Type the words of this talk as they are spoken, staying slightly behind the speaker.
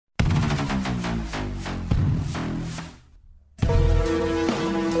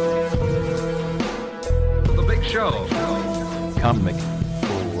Comic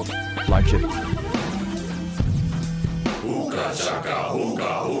Book Logic. Hookah chaka,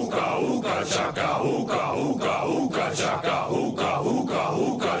 hookah, hookah, hookah chaka, hookah, hookah, hookah chaka, hookah, hookah,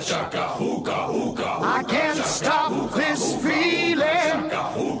 hookah chaka, hookah, hookah. I can't stop this feeling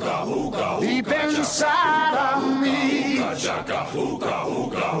deep inside of me.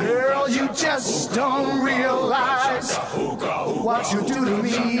 Girl, you just don't realize what you do to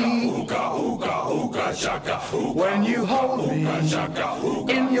me. When you hold me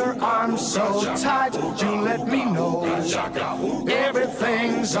in your arms so tight, you let me know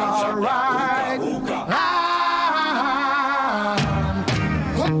everything's alright. I'm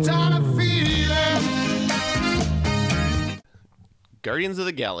hooked on a feeling. Guardians of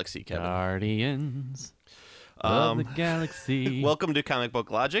the Galaxy, Kevin. Guardians of the Galaxy. Welcome to Comic Book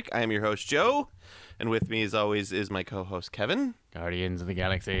Logic. I am your host, Joe, and with me, as always, is my co-host, Kevin. Guardians of the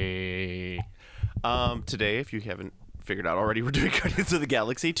Galaxy. Today, if you haven't figured out already, we're doing Guardians of the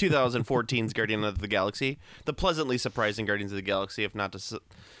Galaxy, 2014's Guardian of the Galaxy, the pleasantly surprising Guardians of the Galaxy, if not to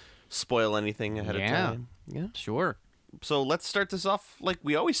spoil anything ahead of time. Yeah, sure. So let's start this off like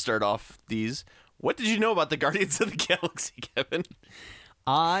we always start off these. What did you know about the Guardians of the Galaxy, Kevin?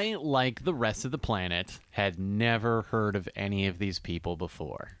 I, like the rest of the planet, had never heard of any of these people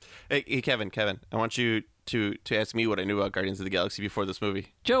before. Hey, Kevin, I want you to ask me what I knew about Guardians of the Galaxy before this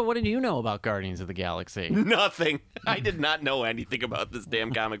movie. Joe, what did you know about Guardians of the Galaxy? Nothing. I did not know anything about this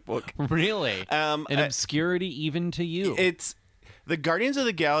damn comic book. Really? An obscurity even to you. It's the Guardians of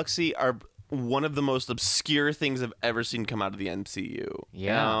the Galaxy are one of the most obscure things I've ever seen come out of the MCU.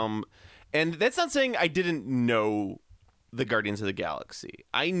 Yeah. And that's not saying I didn't know the Guardians of the Galaxy.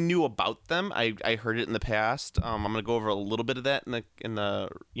 I knew about them. I heard it in the past. I'm going to go over a little bit of that in the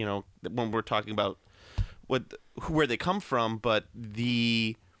when we're talking about where they come from, but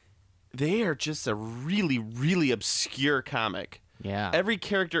they are just a really, really obscure comic. Yeah. Every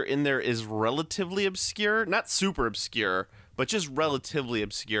character in there is relatively obscure, not super obscure, but just relatively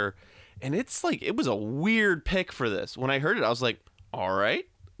obscure. And it's like, it was a weird pick for this. When I heard it, I was like, all right,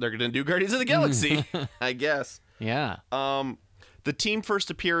 they're going to do Guardians of the Galaxy, I guess. Yeah. The team first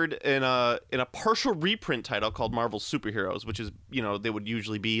appeared in a partial reprint title called Marvel Superheroes, which is, they would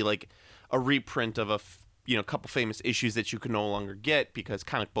usually be like a reprint of a couple famous issues that you could no longer get, because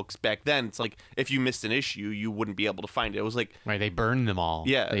comic books back then, it's like if you missed an issue, you wouldn't be able to find it. It was like, right, they burned them all.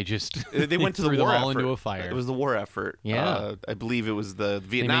 Yeah, they just they went to the threw war them all effort. into a fire. It was the war effort. Yeah, I believe it was the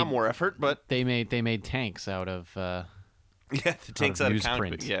Vietnam War effort, but they made tanks out of the tanks out of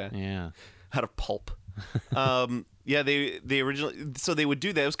comic book, yeah, out of pulp. Yeah, they originally, so they would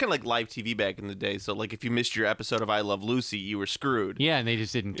do that. It was kind of like live TV back in the day. So like if you missed your episode of I Love Lucy, you were screwed. Yeah, and they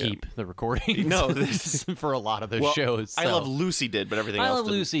just didn't keep the recordings. No, for a lot of those shows. So. I Love Lucy did, but everything else I Love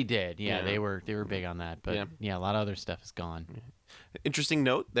didn't. Lucy did. Yeah, they were big on that, but yeah, a lot of other stuff is gone. Interesting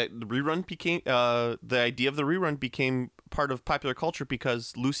note that the rerun became the idea of the rerun became part of popular culture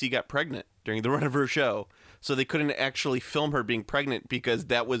because Lucy got pregnant during the run of her show. So they couldn't actually film her being pregnant because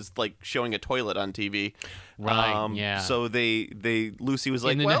that was like showing a toilet on TV. Right. Yeah. So Lucy was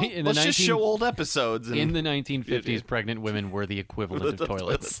like, let's just show old episodes. And in the 1950s, pregnant women were the equivalent of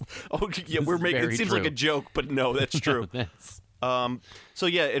toilets. Oh yeah, we're making it seems like a joke, but no, that's true. So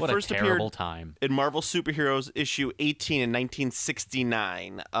yeah, it first appeared time. in Marvel Superheroes issue 18 in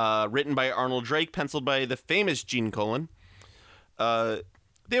 1969. Written by Arnold Drake, penciled by the famous Gene Colan.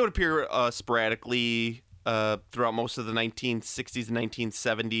 They would appear sporadically throughout most of the 1960s and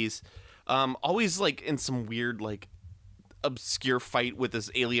 1970s. Always like in some weird like obscure fight with this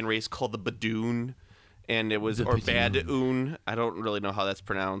alien race called the Badoon, and it was Badoon. I don't really know how that's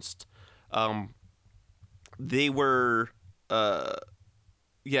pronounced. They were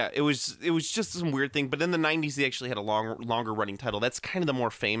it was just some weird thing. But in the 90s, they actually had a longer running title. That's kind of the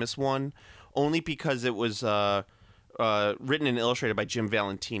more famous one, only because it was written and illustrated by Jim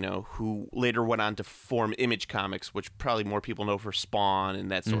Valentino, who later went on to form Image Comics, which probably more people know for Spawn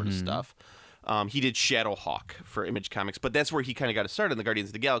and that sort of stuff. He did Shadowhawk for Image Comics, but that's where he kind of got started in the Guardians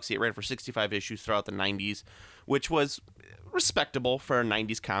of the Galaxy. It ran for 65 issues throughout the 90s, which was respectable for a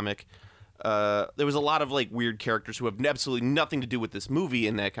 90s comic. There was a lot of like weird characters who have absolutely nothing to do with this movie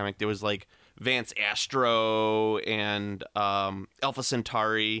in that comic. There was like Vance Astro and Alpha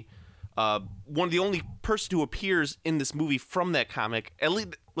Centauri. One of the only person who appears in this movie from that comic, at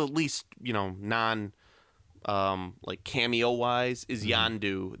least non like cameo wise, is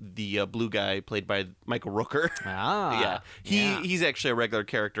Yondu, the blue guy played by Michael Rooker. He's actually a regular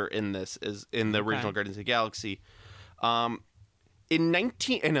character in this, in the original Guardians of the Galaxy.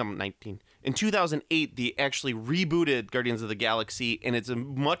 In 2008, they actually rebooted Guardians of the Galaxy, and it's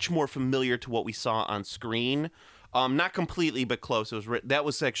much more familiar to what we saw on screen. Not completely, but close. It was that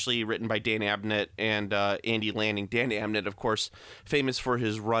was actually written by Dan Abnett and Andy Lanning. Dan Abnett, of course, famous for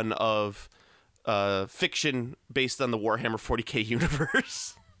his run of fiction based on the Warhammer 40K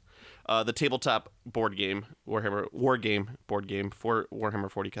universe. The tabletop board game, war game board game for Warhammer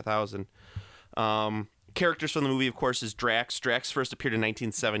 40,000. Characters from the movie, of course, is Drax. Drax first appeared in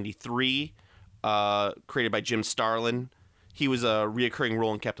 1973, created by Jim Starlin. He was a reoccurring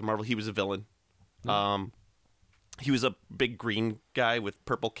role in Captain Marvel. He was a villain. He was a big green guy with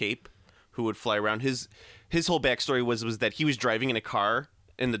purple cape who would fly around. His whole backstory was that he was driving in a car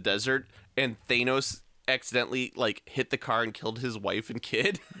in the desert, and Thanos accidentally hit the car and killed his wife and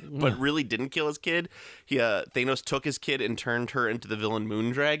kid, but really didn't kill his kid. Thanos took his kid and turned her into the villain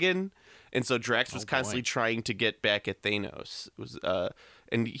Moondragon, and so Drax was constantly trying to get back at Thanos. It was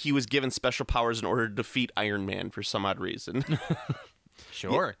and he was given special powers in order to defeat Iron Man for some odd reason.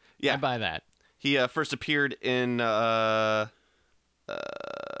 Sure. Yeah. I buy that. He first appeared in actually,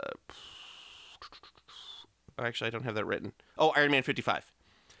 I don't have that written. Oh, Iron Man 55.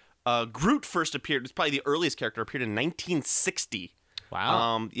 Groot first appeared. It's probably the earliest character. Appeared in 1960.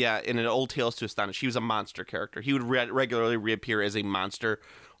 Wow. In an Old Tales to Astonish. He was a monster character. He would regularly reappear as a monster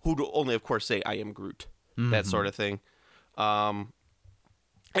who'd only, of course, say, "I am Groot." That sort of thing.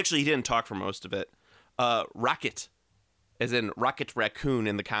 Actually, he didn't talk for most of it. Rocket, as in Rocket Raccoon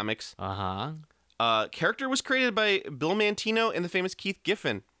in the comics. Character was created by Bill Mantino and the famous Keith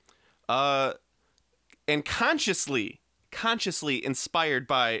Giffen. And consciously inspired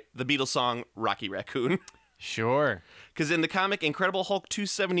by the Beatles song Rocky Raccoon. Sure. Because in the comic Incredible Hulk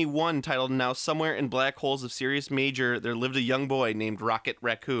 271, titled "Now Somewhere in Black Holes of Sirius Major, there lived a young boy named Rocket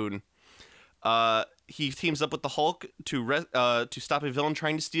Raccoon." He teams up with the Hulk to stop a villain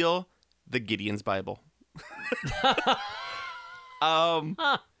trying to steal the Gideon's Bible.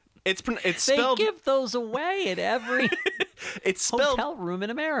 It's spelled. They give those away at every It's spelled. hotel room in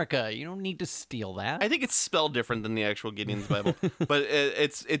America. You don't need to steal that. I think it's spelled different than the actual Gideon's Bible, but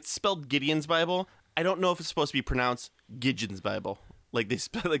it's spelled Gideon's Bible. I don't know if it's supposed to be pronounced Gideon's Bible, like they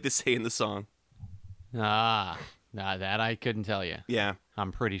say in the song. Nah, that I couldn't tell you. Yeah,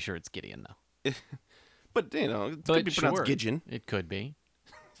 I'm pretty sure it's Gideon though. but it could be pronounced Gideon. It could be.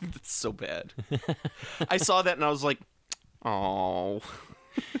 That's so bad. I saw that and I was like, oh,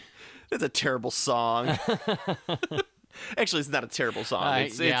 that's a terrible song. Actually, it's not a terrible song. I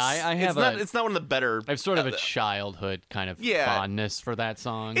have it's not one of the better. I have sort of a childhood kind of fondness for that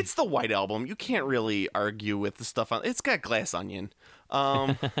song. It's the White Album. You can't really argue with the stuff on. It's got Glass Onion,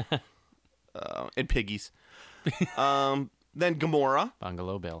 and Piggies. Then Gamora.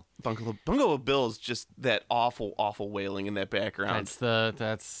 Bungalow Bill. Bungalow Bill is just that awful wailing in that background.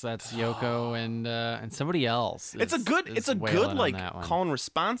 That's Yoko and somebody else. It's a good call and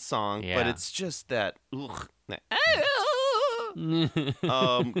response song, but it's just that.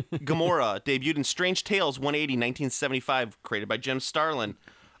 Gamora debuted in Strange Tales 180 1975, created by Jim Starlin.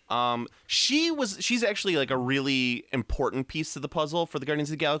 She's actually like a really important piece to the puzzle for the Guardians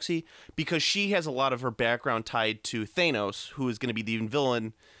of the Galaxy because she has a lot of her background tied to Thanos, who is going to be the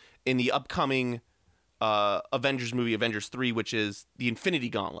villain in the upcoming Avengers movie, Avengers 3, which is the Infinity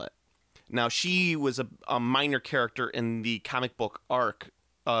Gauntlet. Now, she was a minor character in the comic book arc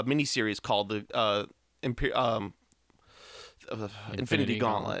miniseries called the Infinity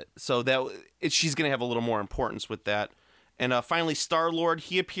Gauntlet. So she's going to have a little more importance with that. And finally, Star-Lord,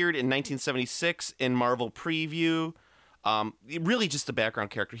 he appeared in 1976 in Marvel Preview. Really just a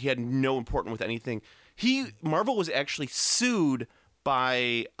background character. He had no importance with anything. Marvel was actually sued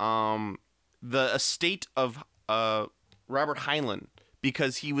by the estate of Robert Heinlein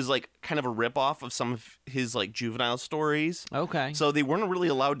because he was like kind of a ripoff of some of his like juvenile stories. Okay. So they weren't really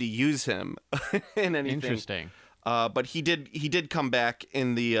allowed to use him in anything. Interesting. But he did come back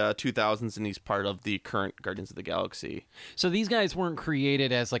in the 2000s, and he's part of the current Guardians of the Galaxy. So these guys weren't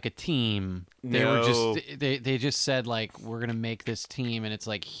created as like a team. They were just they just said like we're gonna make this team, and it's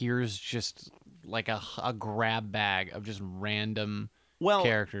like here's just like a grab bag of just random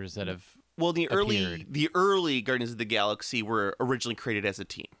characters that have the appeared. early Guardians of the Galaxy were originally created as a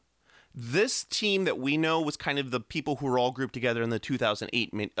team. This team that we know was kind of the people who were all grouped together in the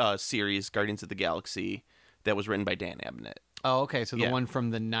 2008 series Guardians of the Galaxy. That was written by Dan Abnett. Oh, okay. So the one from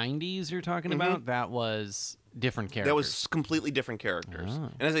the 90s you're talking about, that was different characters. That was completely different characters.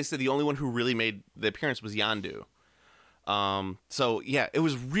 Oh. And as I said, the only one who really made the appearance was Yondu. So, yeah, it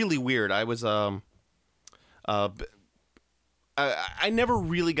was really weird. I was... I never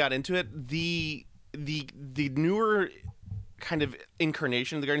really got into it. The newer kind of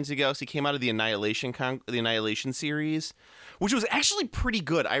incarnation of the Guardians of the Galaxy came out of the Annihilation series, which was actually pretty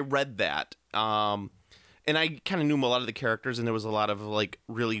good. I read that. and I kind of knew a lot of the characters, and there was a lot of like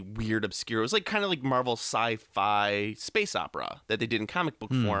really weird, obscure. It was like kind of like Marvel sci-fi space opera that they did in comic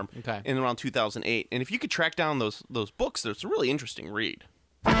book form okay. in around 2008. And if you could track down those books, it's a really interesting read.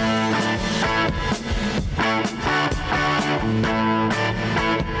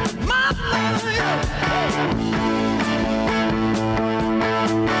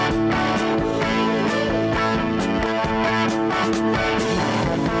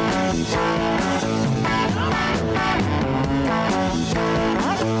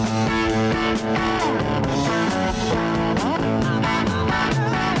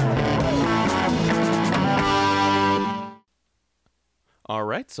 All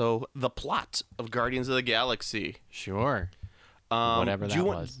right, so the plot of Guardians of the Galaxy. Sure. Whatever that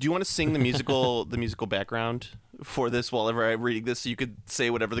was. Do you want to sing the musical background for this while ever I'm reading this, so you could say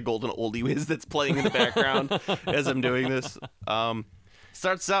whatever the golden oldie is that's playing in the background as I'm doing this?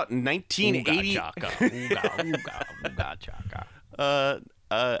 Starts out in 1980.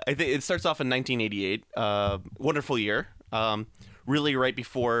 I think it starts off in 1988. Wonderful year. Really right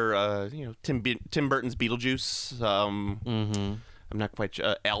before Tim Burton's Beetlejuice. I'm not quite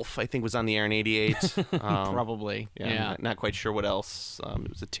sure. Elf, I think, was on the air in 88. Probably. Yeah. Not quite sure what else. It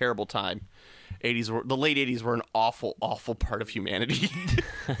was a terrible time. The late 80s were an awful, awful part of humanity.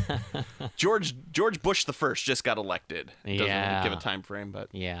 George Bush the First just got elected. Doesn't really give a time frame, but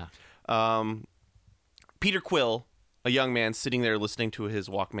yeah. Peter Quill, a young man sitting there listening to his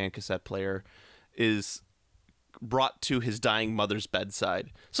Walkman cassette player, is brought to his dying mother's bedside.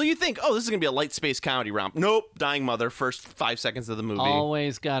 So you think, oh, this is going to be a light space comedy romp. Nope, dying mother, first 5 seconds of the movie.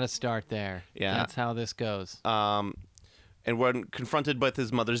 Always got to start there. Yeah. That's how this goes. And when confronted with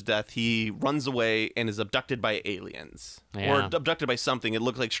his mother's death, he runs away and is abducted by aliens. Yeah. Or abducted by something. It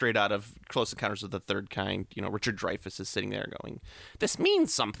looked like straight out of Close Encounters of the Third Kind. Richard Dreyfuss is sitting there going, this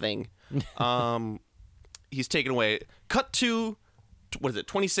means something. He's taken away. Cut to,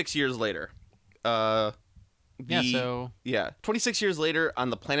 26 years later. 26 years later on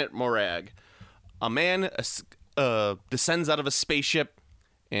the planet Morag, a man descends out of a spaceship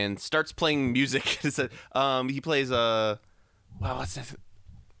and starts playing music. He plays what's that?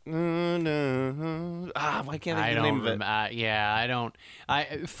 Why can't I think of the name of it? I don't.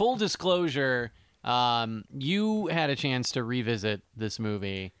 Full disclosure, you had a chance to revisit this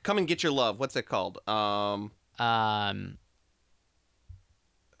movie. Come and Get Your Love. What's it called?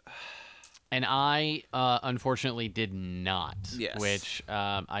 And I, unfortunately, did not. Yes. Which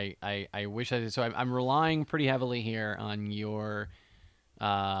I wish I did. So I'm relying pretty heavily here on your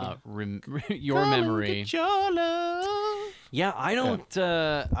your memory. Get your love. Yeah, I don't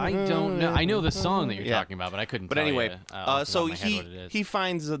know. I know the song that you're talking about, but I couldn't. But tell anyway, you, off the so top of my head what it is. he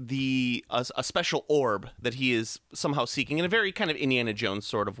finds a special orb that he is somehow seeking in a very kind of Indiana Jones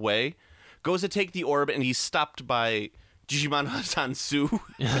sort of way. Goes to take the orb, and he's stopped by Digimon Hantansu,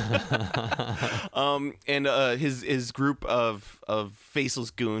 and his group of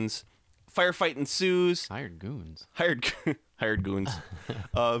faceless goons. Firefight ensues. Hired goons. Hired goons.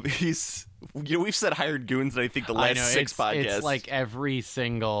 We've said hired goons, and I think the last six podcasts. It's like every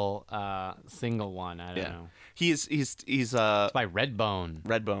single one. I don't know. He's It's by Redbone.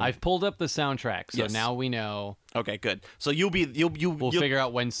 Redbone. I've pulled up the soundtrack, so Yes. now we know. Okay, good. So you'll We'll figure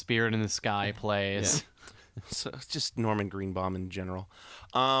out when Spirit in the Sky plays. Yeah. So it's just Norman Greenbaum in general.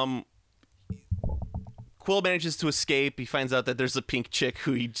 Quill manages to escape. He finds out that there's a pink chick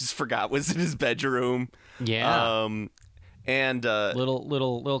who he just forgot was in his bedroom. Yeah. And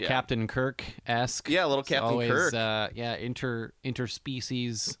little yeah. Captain Kirk-esque. Yeah, little It's Captain always, Kirk.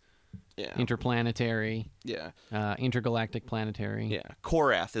 Interspecies, Yeah. interplanetary, Yeah. intergalactic planetary. Yeah.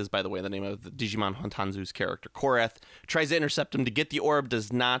 Korath is, by the way, the name of the Digimon Hantanzu's character. Korath tries to intercept him to get the orb,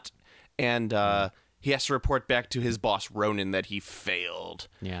 does not, and he has to report back to his boss, Ronan, that he failed.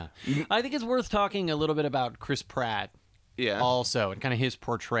 Yeah. I think it's worth talking a little bit about Chris Pratt Yeah. also, and kind of his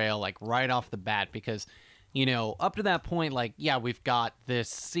portrayal, like, right off the bat, because, up to that point, like, yeah, we've got this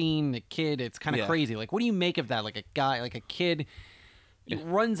scene, the kid, it's kind of Yeah. crazy. Like, what do you make of that? Like, a kid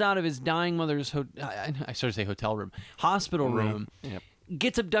runs out of his dying mother's, I sort of say hotel room, hospital room, Yep.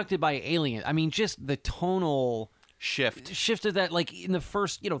 gets abducted by aliens. I mean, just the tonal shift of that, like, in the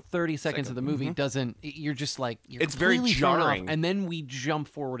first 30 seconds of the movie doesn't, you're just like, you're It's very completely thrown off. jarring. And then we jump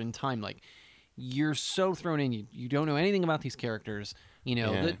forward in time, like, you're so thrown in, you don't know anything about these characters.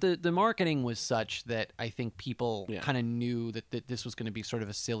 Yeah. The marketing was such that I think people Yeah. kind of knew that this was going to be sort of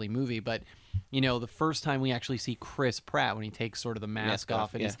a silly movie. But, the first time we actually see Chris Pratt, when he takes sort of the mask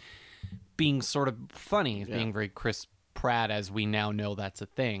off and yeah. he's being sort of funny, he's Yeah. being very Chris Pratt, as we now know that's a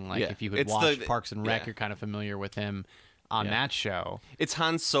thing. Like, Yeah. if you had It's watched the- Parks and Rec, yeah. you're kind of familiar with him. on that show. It's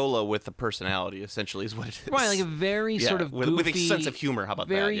Han Solo with a personality, essentially, is what it is. Right, like a very sort of goofy, with a sense of humor. How about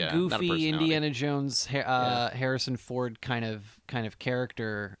very that? Yeah, not a goofy personality. Indiana Jones, Harrison Ford kind of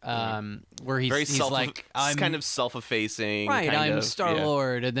character, where he's like, I'm kind of self-effacing. right. kind I'm of,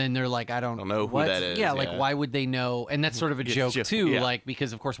 Star-Lord, and then they're like, I don't know who what? that is, Yeah, like yeah. why would they know? And that's sort of a joke too, yeah. like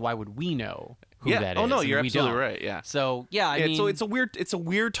because of course, why would we know who that is? Oh no, and you're we absolutely don't. right. Yeah. So yeah, I mean, so it's a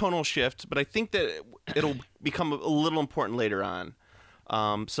weird tonal shift, but I think that it'll become a little important later on.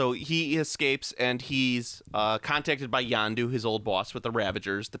 So he escapes and he's contacted by Yondu, his old boss with the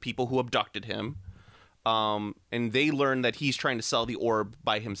Ravagers, the people who abducted him. And they learn that he's trying to sell the orb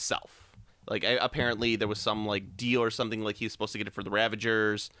by himself. Like apparently there was some like deal or something, like he was supposed to get it for the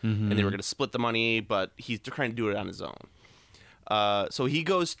Ravagers, and they were going to split the money, but he's trying to do it on his own. So he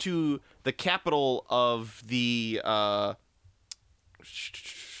goes to the capital of the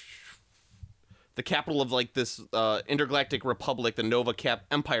capital of like this intergalactic republic, the Nova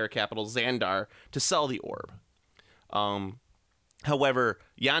Empire capital, Xandar, to sell the orb. However,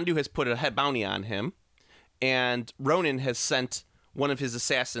 Yondu has put a head bounty on him, and Ronan has sent one of his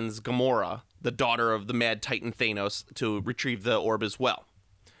assassins, Gamora, the daughter of the Mad Titan Thanos, to retrieve the orb as well.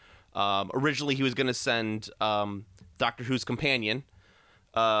 Originally, he was going to send Doctor Who's companion,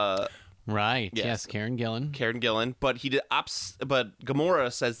 right? Yes. Yes, Karen Gillan. but but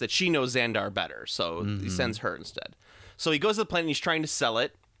Gamora says that she knows Xandar better, so he sends her instead. So he goes to the planet and he's trying to sell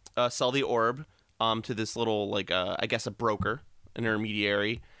the orb to this little, like, I guess a broker, an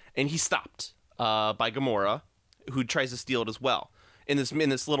intermediary, and he's stopped by Gamora, who tries to steal it as well. In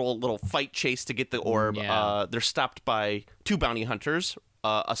this little fight chase to get the orb, they're stopped by two bounty hunters,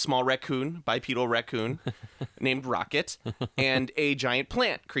 a small raccoon, bipedal raccoon, named Rocket, and a giant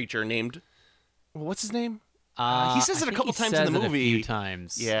plant creature named, what's his name? He says it a couple times in the movie. A few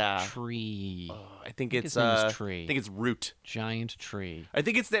times. Yeah. Tree. I think it's his name is Tree. I think it's Root. Giant tree. I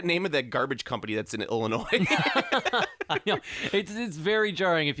think it's that name of that garbage company that's in Illinois. I know. It's very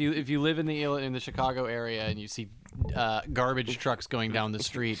jarring if you live in the Chicago area and you see garbage trucks going down the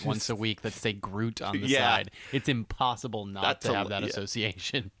street once a week that say Groot on the side. It's impossible not to have that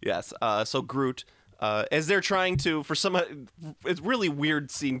association. Yes. So Groot, as they're trying to, it's really weird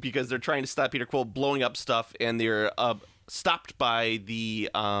scene because they're trying to stop Peter Quill blowing up stuff, and they're stopped by the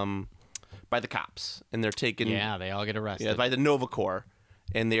cops, and they're taken. Yeah, they all get arrested. Yeah, by the Nova Corps,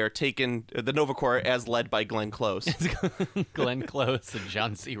 and they are taken. The Nova Corps, as led by Glenn Close. Glenn Close and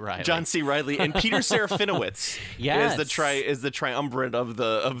John C. Riley. John C. Riley and Peter Serafinowicz is the triumvirate of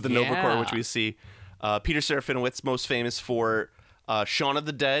the Nova Corps, which we see. Peter Serafinowicz, most famous for Shaun of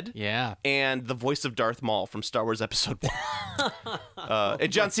the Dead, and the voice of Darth Maul from Star Wars Episode 1.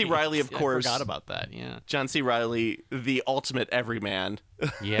 And John C. Riley, of course. I forgot about that. Yeah. John C. Riley, the ultimate everyman.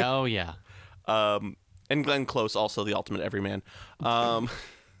 Yeah. Oh yeah. And Glenn Close, also the ultimate everyman.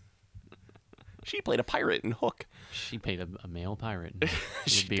 She played a pirate in Hook. She played a male pirate with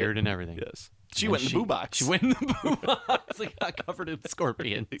a beard and everything. Yes. She went in the boo box. She went in the boo box and got covered in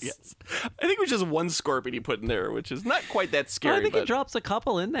scorpions. Yes. I think it was just one scorpion he put in there, which is not quite that scary. I think it drops a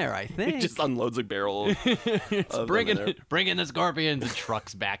couple in there, I think. It just unloads a barrel. Bring in the scorpions and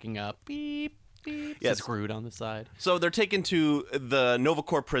trucks backing up. Beep, beep. Yes. It's Groot on the side. So they're taken to the Nova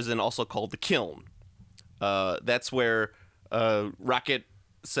Corps prison, also called the Kiln. That's where Rocket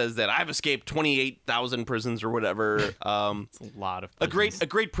says that I've escaped 28,000 prisons or whatever. It's a lot of prisons. A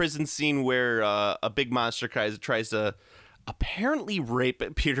great prison scene where a big monster tries to apparently rape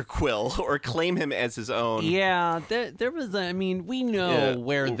Peter Quill or claim him as his own. Yeah, there was. We know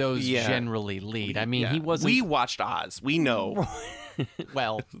where those generally lead. I mean, he wasn't. We watched Oz. We know.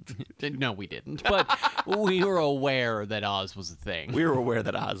 Well, no, we didn't. But we were aware that Oz was a thing. We were aware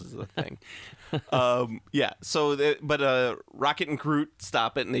that Oz is a thing. So, Rocket and Groot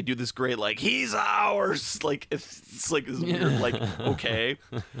stop it, and they do this great, like, he's ours! Like, it's like this weird, like, okay.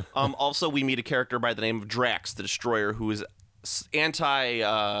 Also, we meet a character by the name of Drax, the Destroyer, who is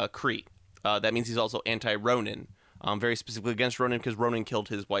anti-Kree. That means he's also anti-Ronan. Very specifically against Ronan because Ronan killed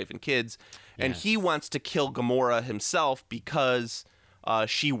his wife and kids. And he wants to kill Gamora himself because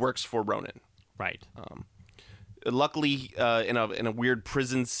she works for Ronan. Right. Luckily, in a weird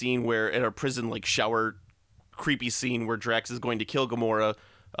prison scene in a prison like shower creepy scene where Drax is going to kill Gamora,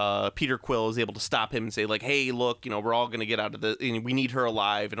 Peter Quill is able to stop him and say, like, hey, look, we're all going to get out of this. We need her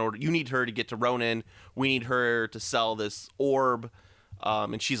alive. You need her to get to Ronan. We need her to sell this orb.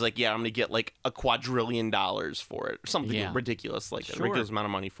 And she's like, yeah, I'm going to get like $1 quadrillion for it. Something ridiculous, like a ridiculous amount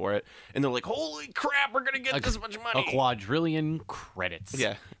of money for it. And they're like, holy crap, we're going to get this much money. $1 quadrillion credits.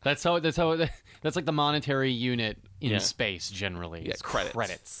 Yeah. That's like the monetary unit in space generally. Yeah,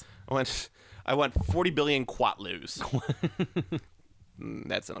 credits. I want 40 billion quatlus.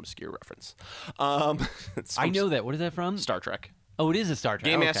 That's an obscure reference. It's I from know that. What is that from? Star Trek. Oh, it is a Star Trek.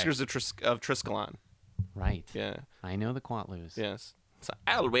 Game okay. Masters of Triskelion. Right. Yeah. I know the Quatlus. Yes. So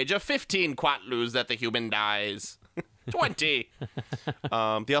I'll wager 15 quatlus that the human dies. 20.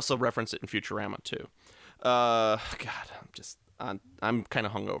 They also reference it in Futurama too. God, I'm kind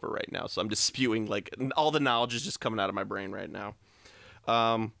of hungover right now, so I'm just spewing like all the knowledge is just coming out of my brain right now.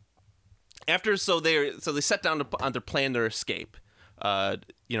 So they set down to plan their escape.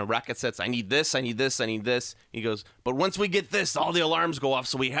 Rocket says, I need this, I need this, I need this. He goes, but once we get this, all the alarms go off,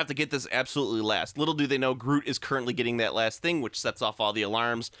 so we have to get this absolutely last. Little do they know, Groot is currently getting that last thing, which sets off all the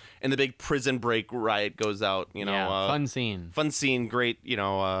alarms, and the big prison break riot goes out. Fun scene. Fun scene, great, A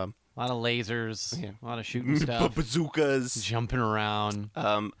lot of lasers, a lot of shooting stuff, bazookas. jumping around.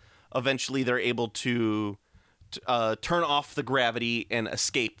 Eventually, they're able to turn off the gravity and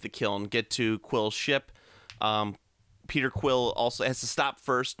escape the kiln, get to Quill's ship. Peter Quill also has to stop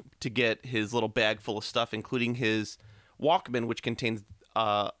first to get his little bag full of stuff, including his Walkman, which contains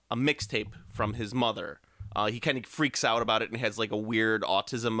a mixtape from his mother. He kind of freaks out about it and has like a weird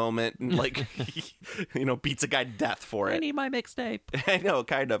autism moment and like, beats a guy to death for it. I need my mixtape. I know,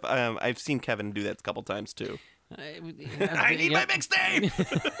 kind of. I've seen Kevin do that a couple times too. I need my mixtape.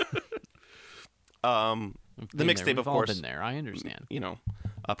 The mixtape, of course. Been there. I understand.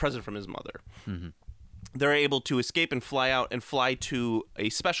 A present from his mother. Mm-hmm. They're able to escape and fly out and fly to a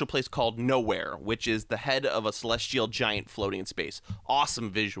special place called Nowhere, which is the head of a celestial giant floating in space. Awesome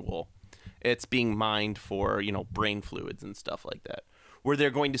visual. It's being mined for, brain fluids and stuff like that. Where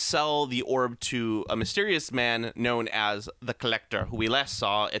they're going to sell the orb to a mysterious man known as the Collector, who we last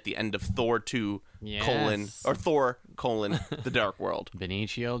saw at the end of Thor 2, Thor, The Dark World.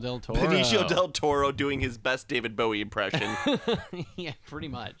 Benicio del Toro. Benicio del Toro doing his best David Bowie impression. Yeah, pretty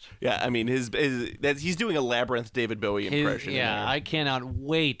much. Yeah, I mean, he's doing a Labyrinth David Bowie impression. I cannot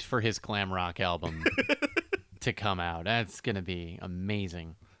wait for his glam rock album to come out. That's going to be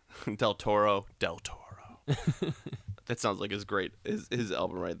amazing. Del Toro. That sounds like his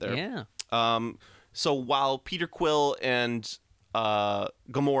album right there. Yeah. So while Peter Quill and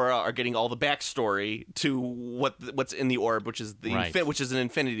Gamora are getting all the backstory to what's in the orb, which is which is an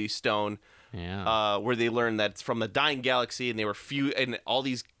Infinity Stone. Yeah. Where they learn that it's from the dying galaxy, and they were and all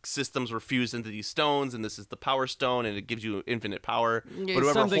these systems were fused into these stones, and this is the Power Stone, and it gives you infinite power. But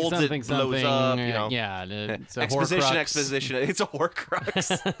whoever holds it blows up. Yeah. It's a exposition. It's a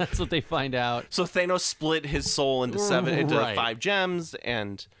Horcrux. That's what they find out. So Thanos split his soul into 5 gems,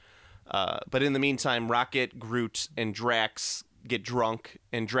 and but in the meantime, Rocket, Groot, and Drax get drunk,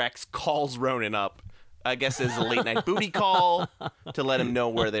 and Drax calls Ronan up. I guess as a late night booty call to let him know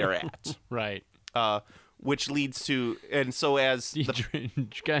where they're at. Right. Which leads to, and so as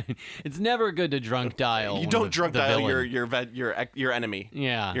it's never good to drunk dial. You don't drunk dial your enemy.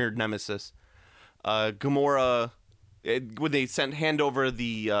 Yeah. Your nemesis. Gamora, when they hand over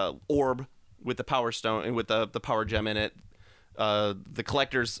the orb with the Power Stone and with the Power Gem in it, the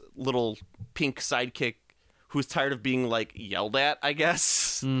Collector's little pink sidekick, who's tired of being yelled at, I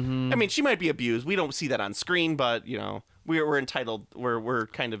guess. Mm-hmm. I mean, she might be abused. We don't see that on screen, but we're entitled. We're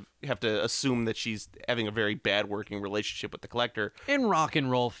kind of have to assume that she's having a very bad working relationship with the Collector. In rock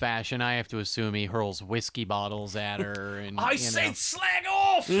and roll fashion, I have to assume he hurls whiskey bottles at her. And I say slag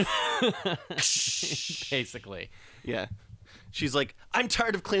off. Basically, yeah. She's like, I'm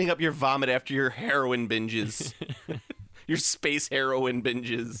tired of cleaning up your vomit after your heroin binges, your space heroin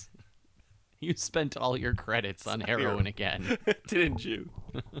binges. You spent all your credits on heroin again. Didn't you?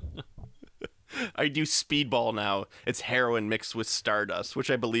 I do Speedball now. It's heroin mixed with Stardust,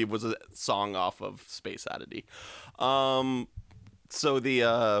 which I believe was a song off of Space Oddity. So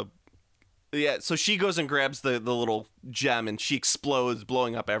she goes and grabs the little gem, and she explodes,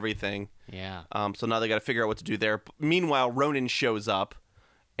 blowing up everything. Yeah. So now they got to figure out what to do there. Meanwhile, Ronan shows up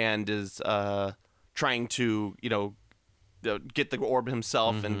and is trying to, get the orb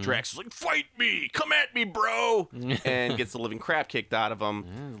himself, mm-hmm. and Drax is like, fight me, come at me, bro, and gets the living crap kicked out of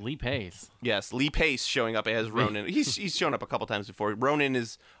him. Lee Pace. Yes, Lee Pace showing up as Ronan. He's shown up a couple times before. Ronan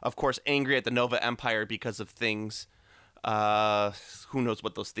is, of course, angry at the Nova Empire because of things. Who knows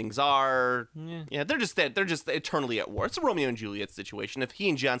what those things are? Yeah, they're just eternally at war. It's a Romeo and Juliet situation. If he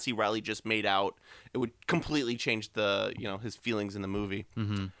and John C. Reilly just made out, it would completely change the his feelings in the movie.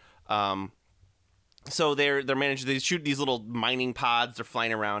 Mm-hmm. So they're managing. They shoot these little mining pods. They're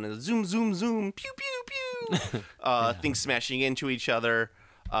flying around and zoom, zoom, zoom, pew, pew, pew. Things smashing into each other.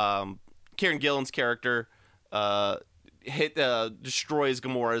 Karen Gillan's character destroys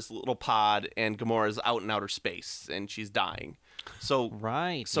Gamora's little pod, and Gamora's out in outer space, and she's dying. So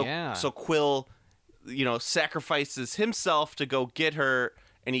Right. So yeah. so Quill, sacrifices himself to go get her,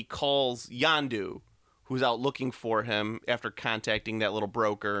 and he calls Yondu, who's out looking for him after contacting that little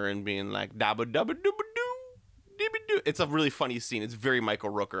broker and being like dabba dabba dooba doo, dibba doo. It's a really funny scene. It's very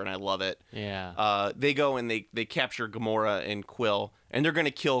Michael Rooker, and I love it. Yeah. They go and they capture Gamora and Quill, and they're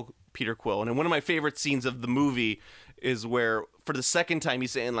gonna kill Peter Quill. And one of my favorite scenes of the movie is where, for the second time,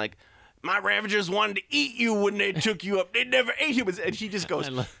 he's saying like, "My Ravagers wanted to eat you when they took you up. They never ate humans." And he just goes,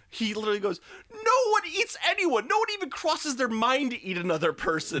 he literally goes, "No one eats anyone. No one even crosses their mind to eat another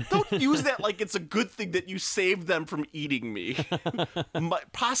person. Don't use that like it's a good thing that you saved them from eating me."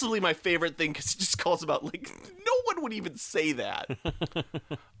 Possibly my favorite thing, because he just calls about like, no one would even say that.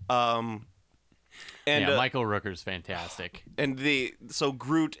 And Michael Rooker's fantastic. and so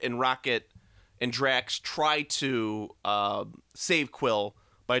Groot and Rocket and Drax try to save Quill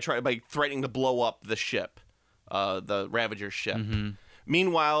by threatening to blow up the ship, the Ravager ship. Mm-hmm.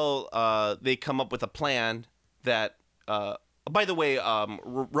 Meanwhile, they come up with a plan that, by the way,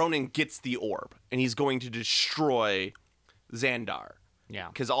 Ronan gets the orb, and he's going to destroy Xandar. Yeah.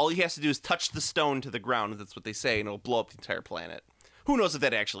 Because all he has to do is touch the stone to the ground. That's what they say, and it'll blow up the entire planet. Who knows if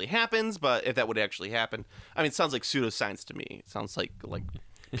that actually happens, but if that would actually happen. I mean, it sounds like pseudoscience to me. It sounds like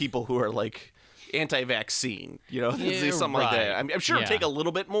people who are like anti-vaccine, something like that. I'm sure it'll take a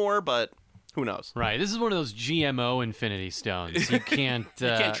little bit more, but who knows? Right. This is one of those GMO Infinity Stones. You can't. You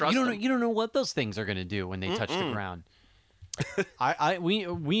can't trust them. You don't know what those things are going to do when they touch the ground.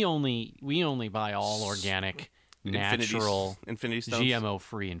 We only buy all organic, natural, Infinity Stones.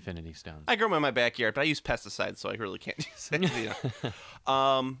 GMO-free Infinity Stones. I grow them in my backyard, but I use pesticides, so I really can't use it.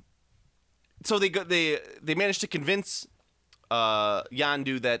 So they managed to convince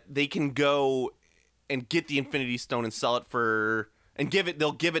Yondu that they can go and get the Infinity Stone and sell it for, and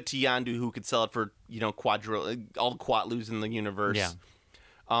they'll give it to Yondu, who could sell it for all the Quatlus in the universe. Yeah.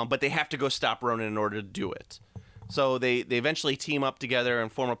 But they have to go stop Ronan in order to do it. So they eventually team up together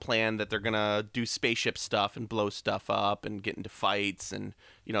and form a plan that they're gonna do spaceship stuff and blow stuff up and get into fights and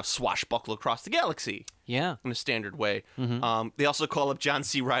swashbuckle across the galaxy. Yeah. In a standard way. Mm-hmm. They also call up John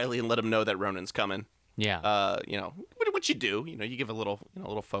C. Reilly and let him know that Ronan's coming. Yeah. What you do? You give a little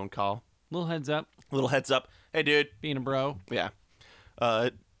phone call, Little heads up. a little heads up. Hey, dude. Being a bro. Yeah.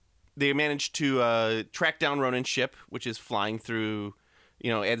 They managed to track down Ronan's ship, which is flying through,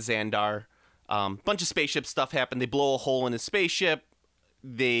 at Xandar. Bunch of spaceship stuff happened. They blow a hole in his spaceship.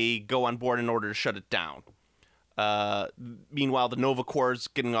 They go on board in order to shut it down. Meanwhile, the Nova Corps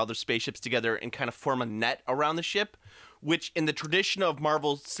getting all their spaceships together and kind of form a net around the ship, which in the tradition of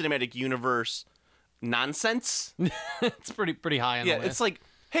Marvel Cinematic Universe nonsense. It's pretty high on the list. It's like,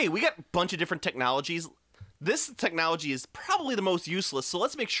 hey, we got a bunch of different technologies. This technology is probably the most useless, so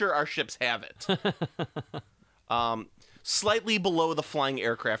let's make sure our ships have it. Slightly below the flying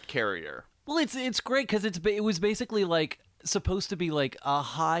aircraft carrier. Well, it's great because it was basically like supposed to be like a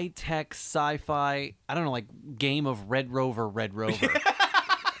high tech sci-fi, I don't know, like game of Red Rover.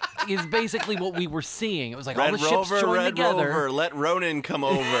 Is basically what we were seeing. It was like all the ships joined together. Rover, let Ronan come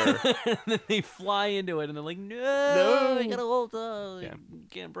over. And then they fly into it, and they're like, "No, I gotta hold on,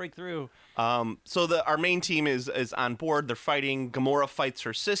 can't break through." So our main team is on board. They're fighting. Gamora fights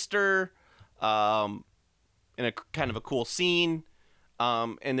her sister, in a kind of a cool scene.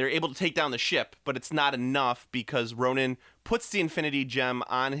 And they're able to take down the ship, but it's not enough because Ronan puts the Infinity Gem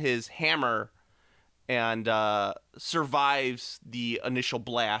on his hammer and survives the initial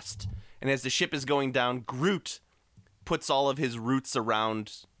blast. And as the ship is going down, Groot puts all of his roots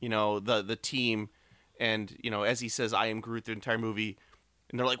around, the team. And, as he says, "I am Groot," the entire movie.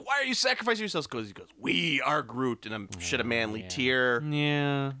 And they're like, "Why are you sacrificing yourselves?" Because he goes, "We are Groot," and shed a manly tear.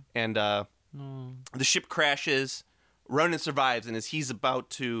 Yeah. And the ship crashes. Ronan survives, and as he's about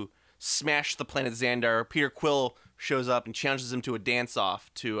to smash the planet Xandar, Peter Quill shows up and challenges him to a dance-off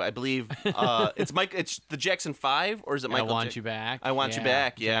to, I believe, it's the Jackson 5, or is it Michael? I Want You Back. I Want You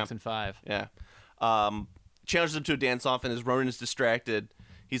Back, yeah. Jackson 5. Yeah. Challenges him to a dance-off, and as Ronan is distracted,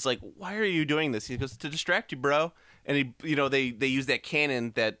 he's like, "Why are you doing this?" He goes, "To distract you, bro." And they use that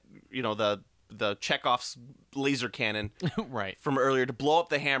cannon that, the Chekhov's laser cannon Right. from earlier to blow up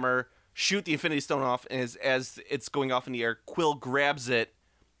the hammer, shoot the Infinity Stone off, and as it's going off in the air, Quill grabs it,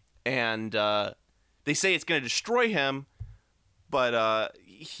 and they say it's going to destroy him, but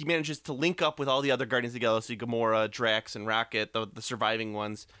he manages to link up with all the other Guardians of the Galaxy, Gamora, Drax, and Rocket, the surviving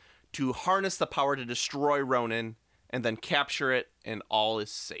ones, to harness the power to destroy Ronan, and then capture it, and all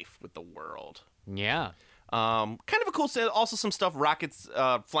is safe with the world. Yeah. Kind of a cool set. Also some stuff, Rocket's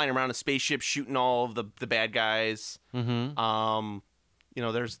flying around a spaceship, shooting all of the bad guys. Mm-hmm.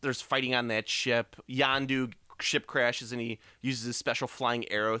 There's fighting on that ship. Yondu ship crashes and he uses his special flying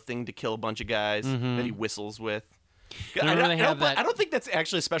arrow thing to kill a bunch of guys that he whistles with. I don't think that's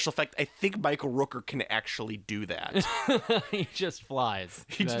actually a special effect. I think Michael Rooker can actually do that. He just flies.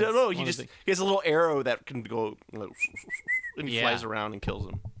 He has a little arrow that can go, and he flies around and kills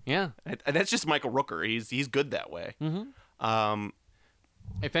him. Yeah, and that's just Michael Rooker. He's good that way.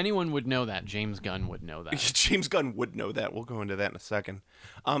 If anyone would know that, James Gunn would know that. James Gunn would know that. We'll go into that in a second.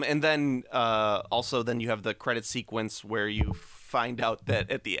 And then also then you have the credit sequence where you find out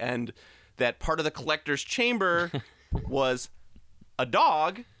that at the end that part of the collector's chamber was a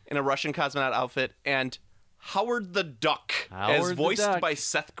dog in a Russian cosmonaut outfit and Howard the Duck, as voiced by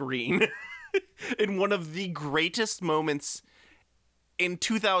Seth Green, in one of the greatest moments in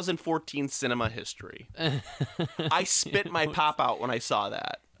 2014 cinema history. I spit my pop out when I saw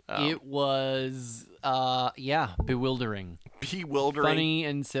that. It was, bewildering. Funny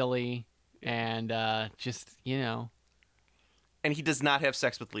and silly, and just, And he does not have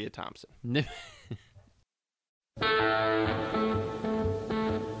sex with Leah Thompson.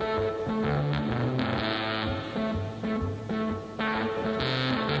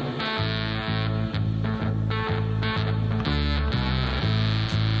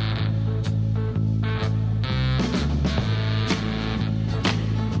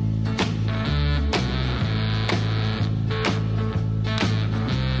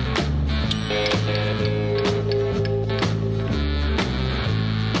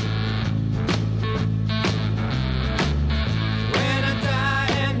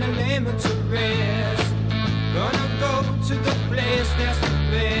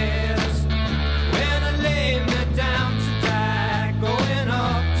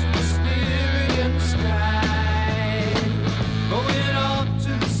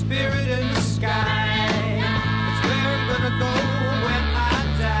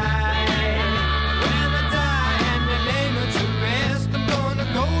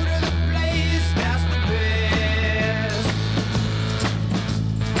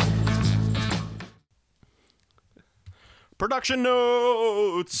 Production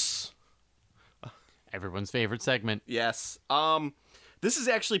notes. Everyone's favorite segment. Yes. This is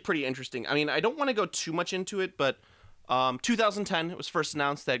actually pretty interesting. I mean, I don't want to go too much into it, but 2010, it was first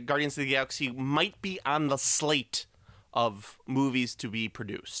announced that Guardians of the Galaxy might be on the slate of movies to be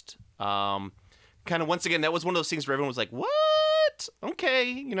produced. Kind of, once again, that was one of those things where everyone was like, what?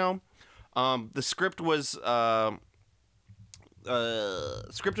 Okay, The script was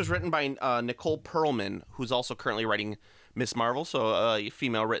written by Nicole Perlman, who's also currently writing Ms. Marvel, so a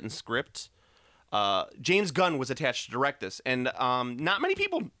female written script. James Gunn was attached to direct this, and not many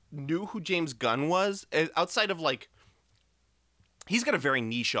people knew who James Gunn was outside of he's got a very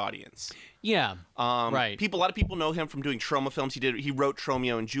niche audience. Yeah, right. A lot of people know him from doing Troma films. He wrote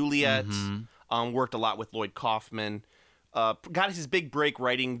Tromeo and Juliet. Worked a lot with Lloyd Kaufman. Got his big break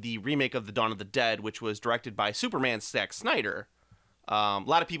writing the remake of The Dawn of the Dead, which was directed by Superman's Zack Snyder. A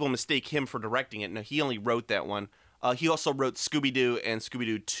lot of people mistake him for directing it. No, he only wrote that one. He also wrote Scooby-Doo and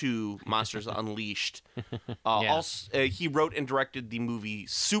Scooby-Doo 2, Monsters Unleashed. Also, he wrote and directed the movie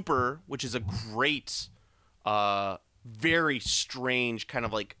Super, which is a great, very strange kind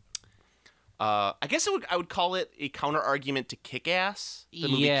of I guess I would call it a counter argument to Kick-Ass. The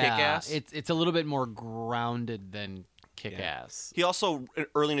movie Kick-Ass. It's a little bit more grounded than Kick-Ass. He also,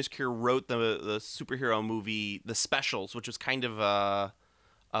 early in his career, wrote the superhero movie The Specials, which was kind of a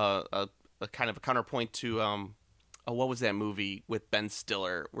kind of a counterpoint to what was that movie with Ben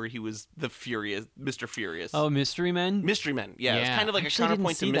Stiller where he was Mr. Furious? Oh, Mystery Men? Mystery Men, yeah. It was kind of like a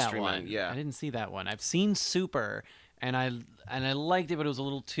counterpoint to Mystery Men. Yeah, I didn't see that one. I've seen Super, and I liked it, but it was a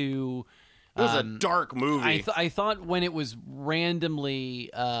little too... It was a dark movie. I thought when it was randomly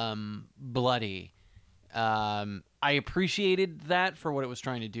bloody, I appreciated that for what it was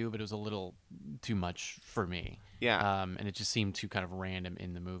trying to do, but it was a little too much for me. Yeah. And it just seemed too kind of random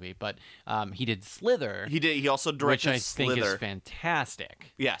in the movie. But he did Slither. He did. He also directed Slither. Which I think is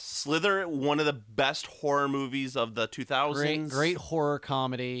fantastic. Yes. Slither, one of the best horror movies of the 2000s. Great horror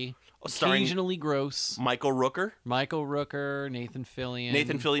comedy. Occasionally gross. Michael Rooker, Nathan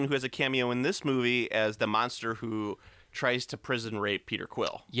Fillion. Who has a cameo in this movie as the monster who tries to prison rape Peter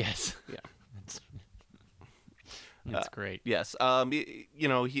Quill. Yes. Yeah. That's great. Yes.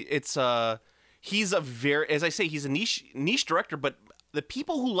 He's a very, as I say, he's a niche director, but the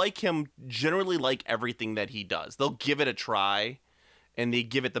people who like him generally like everything that he does. They'll give it a try, and they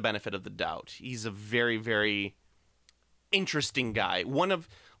give it the benefit of the doubt. He's a very, very interesting guy. One of,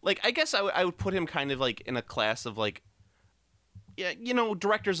 I guess I would put him kind of in a class of yeah,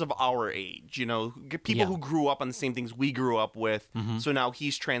 directors of our age, people who grew up on the same things we grew up with. So now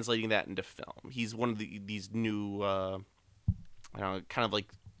he's translating that into film. He's one of these new, I don't know, kind of like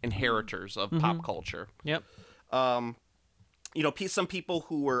inheritors of pop culture. Yep. Some people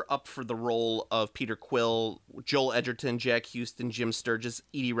who were up for the role of Peter Quill: Joel Edgerton, Jack Houston, Jim Sturgis,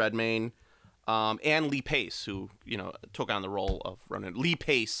 Edie Redmayne, and Lee Pace, who took on the role of Ronan. Lee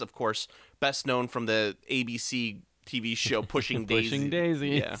Pace, of course, best known from the ABC TV show Pushing Daisies. Pushing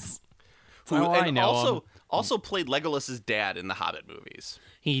Daisies. Yeah. I know him. Also played Legolas's dad in the Hobbit movies.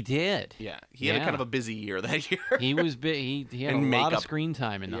 He did. Yeah, he had a kind of a busy year that year. He was big. He had And a lot of makeup. screen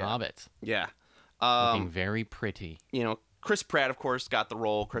time in The Hobbit. Yeah. Looking very pretty. Chris Pratt, of course, got the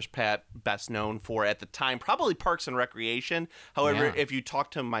role. Chris Pratt, best known for, at the time, probably Parks and Recreation. However, Yeah. if you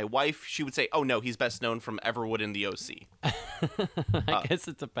talk to my wife, she would say, oh, no, he's best known from Everwood and the OC. I guess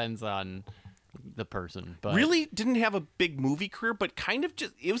it depends on the person. But Really didn't have a big movie career, but kind of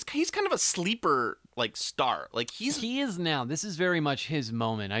he's kind of a sleeper, star. he is now. This is very much his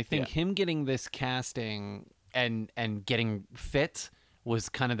moment. I think him getting this casting and getting fit was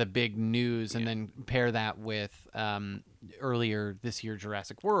kind of the big news, and then pair that with earlier this year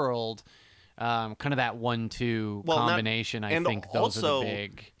Jurassic World, kind of that 1-2 combination. I think those are the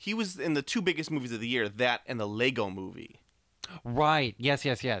big. He was in the two biggest movies of the year, that and the Lego Movie. Right. Yes.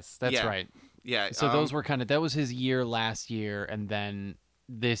 That's right. Yeah. So those were that was his year last year, and then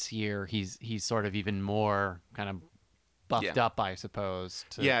this year he's sort of even more kind of buffed up, I suppose,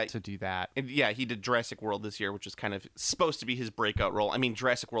 to do that. And he did Jurassic World this year, which is kind of supposed to be his breakout role. I mean,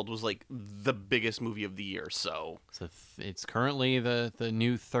 Jurassic World was the biggest movie of the year, so it's currently the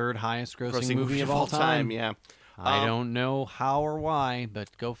new third highest grossing movie of all time. Yeah. I don't know how or why,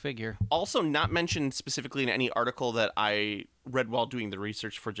 but go figure. Also, not mentioned specifically in any article that I read while doing the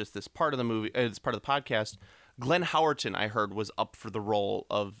research for just this part of the movie, this part of the podcast, Glenn Howerton, I heard, was up for the role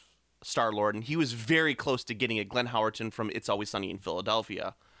of Star-Lord, and he was very close to getting it. Glenn Howerton from It's Always Sunny in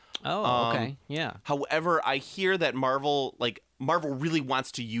Philadelphia. Oh, okay. Yeah. However, I hear that Marvel really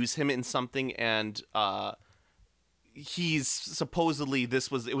wants to use him in something, and he's supposedly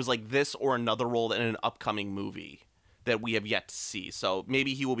it was like this or another role in an upcoming movie that we have yet to see. So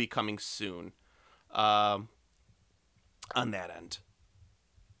maybe he will be coming soon on that end.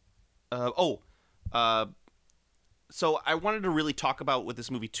 So I wanted to really talk about with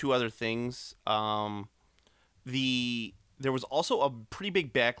this movie two other things. There was also a pretty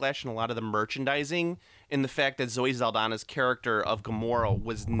big backlash in a lot of the merchandising in the fact that Zoe Saldana's character of Gamora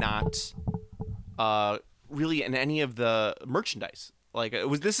was not really in any of the merchandise.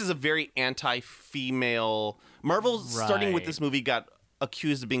 This is a very anti-female. Marvel, starting with this movie, got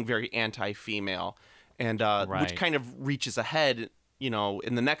accused of being very anti-female, and which kind of reaches ahead.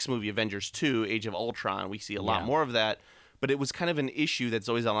 In the next movie, Avengers 2, Age of Ultron, we see a lot more of that. But it was kind of an issue that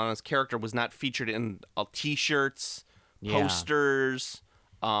Zoe Saldana's character was not featured in T-shirts, posters,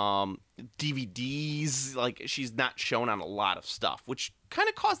 DVDs. She's not shown on a lot of stuff, which kind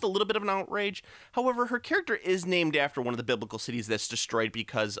of caused a little bit of an outrage. However, her character is named after one of the biblical cities that's destroyed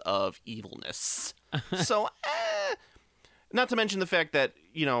because of evilness. So, not to mention the fact that,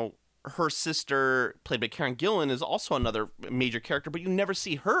 her sister, played by Karen Gillan, is also another major character, but you never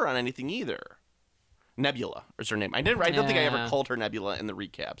see her on anything either. Nebula is her name. I don't think I ever called her Nebula in the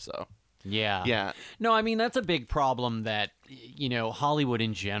recap, so. Yeah. No, I mean, that's a big problem that, Hollywood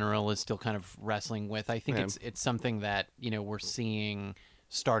in general is still kind of wrestling with. I think it's something that, we're seeing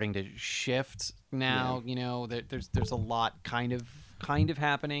starting to shift now. There's a lot kind of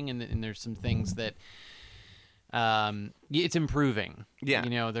happening, and there's some things that it's improving.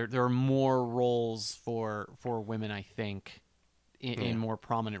 Yeah. There are more roles for women, I think, in more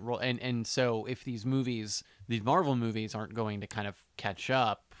prominent roles. And so if these Marvel movies aren't going to kind of catch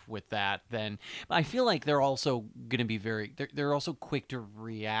up with that, then I feel like they're also going to be they're also quick to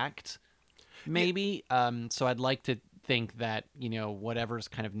react, maybe. So I'd like to think that, whatever's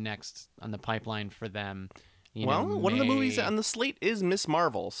kind of next on the pipeline for them, one of the movies on the slate is Miss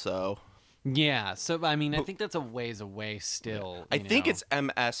Marvel, so. Yeah, so I mean, I think that's a ways away still. I think it's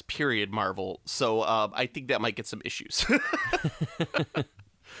MS period Marvel, so I think that might get some issues.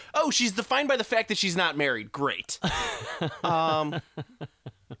 Oh, she's defined by the fact that she's not married. Great.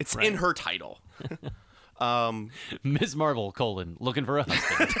 It's in her title. Ms. Marvel, looking for a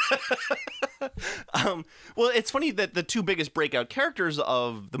husband. Well, it's funny that the two biggest breakout characters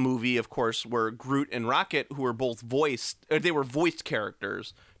of the movie, of course, were Groot and Rocket, who were both voiced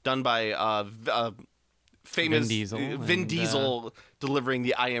characters done by famous Vin Diesel, Vin Diesel delivering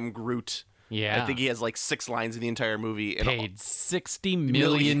the "I am Groot" Yeah. I think he has like 6 lines in the entire movie. And Paid $60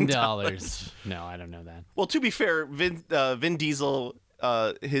 million. No, I don't know that. well, to be fair, Vin Diesel,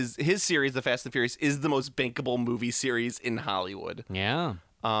 his series, The Fast and Furious, is the most bankable movie series in Hollywood. Yeah.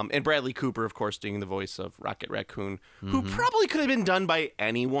 And Bradley Cooper, of course, doing the voice of Rocket Raccoon, who probably could have been done by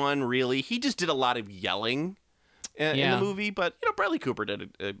anyone, really. He just did a lot of yelling in Yeah. the movie, but Bradley Cooper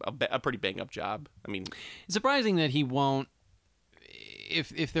did a pretty bang-up job. I mean, It's surprising that he won't,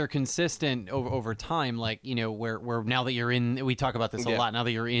 if they're consistent over time, like, where now that you're in, we talk about this a Yeah. lot, now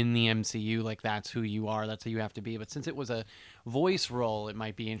that you're in the MCU, like, that's who you are, that's who you have to be. But since it was a voice role, it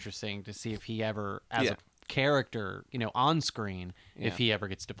might be interesting to see if he ever, as Yeah. a character, on screen, if Yeah. he ever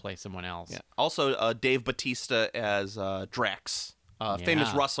gets to play someone else. yeah. Also, Dave Bautista as Drax, famous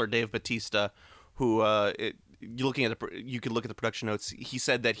Yeah. wrestler Dave Bautista, who you could look at the production notes. He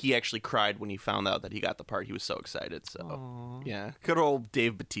said that he actually cried when he found out that he got the part. He was so excited. So yeah, good old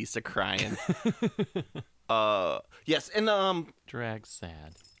Dave Bautista crying. Yes, and Drag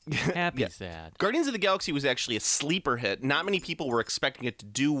sad. Happy Yeah. sad. Guardians of the Galaxy was actually a sleeper hit. Not many people were expecting it to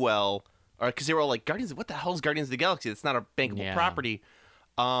do well, because they were all like, what the hell is Guardians of the Galaxy? It's not a bankable Yeah. property.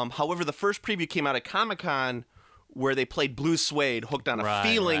 However, the first preview came out at Comic-Con where they played Blue Suede, Hooked on a Right,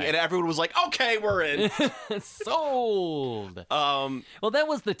 Feeling, right. and everyone was like, okay, we're in. Sold. Well, that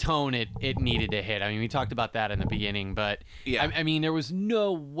was the tone it needed to hit. I mean, we talked about that in the beginning, but Yeah. I mean, there was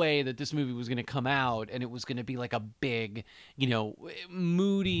no way that this movie was going to come out and it was going to be like a big,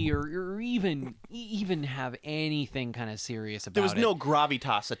 moody or even have anything kind of serious about it. There was no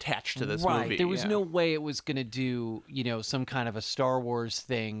gravitas attached to this Right. movie. There was yeah. no way it was going to do, some kind of a Star Wars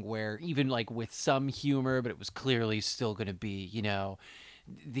thing where even like with some humor, but it was clearly still going to be,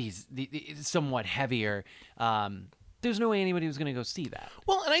 these somewhat heavier. There's no way anybody was going to go see that.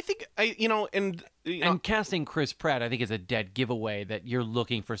 Well, and I think, And casting Chris Pratt, I think, is a dead giveaway that you're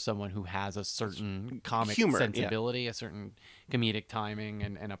looking for someone who has a certain comic Humor, yeah. sensibility, a certain comedic timing,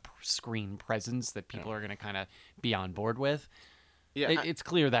 and a screen presence that people are going to kind of be on board with. yeah, It's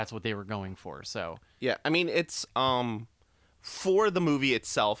clear that's what they were going for. So yeah. I mean, it's for the movie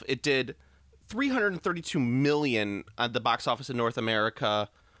itself, it did $332 million at the box office in North America,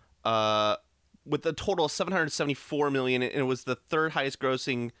 with a total of $774 million, and it was the third highest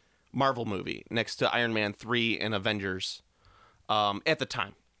grossing Marvel movie next to Iron Man 3 and Avengers at the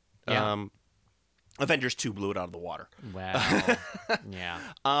time. Yeah. Avengers 2 blew it out of the water. wow, yeah.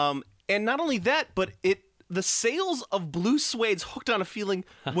 And not only that, but the sales of Blue Suede's Hooked on a Feeling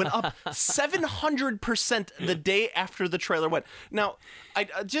went up 700% the day after the trailer went. Now,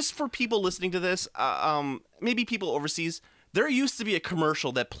 just for people listening to this, maybe people overseas, there used to be a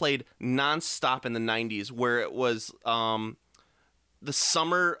commercial that played nonstop in the 90s where it was the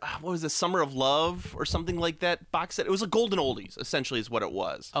Summer of Love or something like that box set. It was a golden oldies, essentially, is what it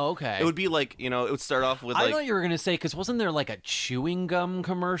was. Oh, okay. It would be like, it would start off with I like thought you were going to say, because wasn't there like a chewing gum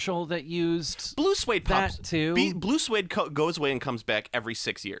commercial that used Blue Suede pops. that too? Blue Suede goes away and comes back every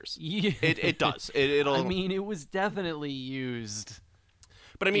 6 years. Yeah. It does. It'll. I mean, it was definitely used.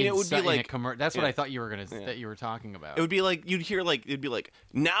 but I mean, it would be like that's what yeah. I thought you were that you were talking about. it would be like you'd hear like it'd be like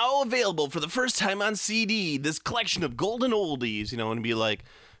now available for the first time on CD. This collection of golden oldies, and it'd be like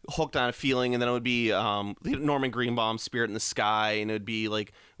Hooked on a Feeling, and then it would be Norman Greenbaum's Spirit in the Sky, and it would be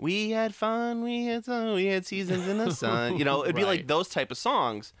like we had fun, we had seasons in the sun. It'd be like Right. those type of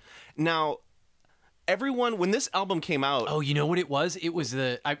songs. Now, everyone, when this album came out, Oh, you know what it was? It was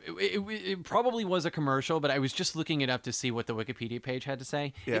it probably was a commercial, but I was just looking it up to see what the Wikipedia page had to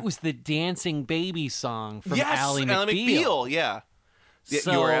say. Yeah. It was the Dancing Baby song from yes, Ally McBeal. yeah. Yeah,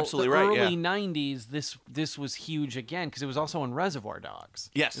 So you are absolutely the right. early Yeah. '90s, this was huge again because it was also on Reservoir Dogs.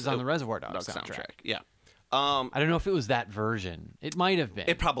 Yes, it was on the Reservoir Dogs Dog soundtrack. Yeah. I don't know if it was that version. It might have been.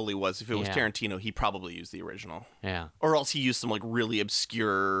 It probably was. If it was Yeah. Tarantino, he probably used the original. yeah. Or else he used some like really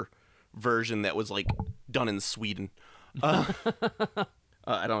obscure version that was like done in Sweden.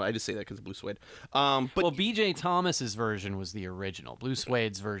 I don't know. I just say that because of Blue Suede. But Well, B.J. Thomas's version was the original. Blue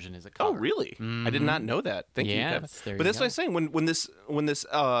Suede's version is a cover. oh, really? I did not know that. Thank you. Yes, Kevin. there But you that's go. what I'm saying. When this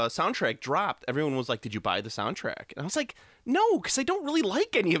soundtrack dropped, everyone was like, "Did you buy the soundtrack?" And I was like, "No, because I don't really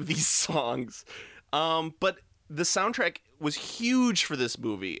like any of these songs." But the soundtrack was huge for this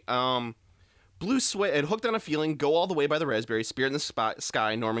movie. Blue Suede, Hooked on a Feeling, Go All the Way by the Raspberries, Spirit in the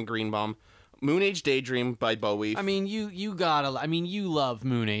Sky, Norman Greenbaum, Moon Age Daydream by Bowie. I mean, you gotta. I mean, you love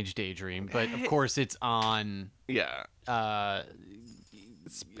Moon Age Daydream, but of course it's on. yeah.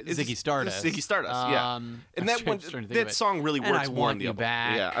 Ziggy Stardust. Ziggy Stardust, yeah. And that one, that song really works more in the album.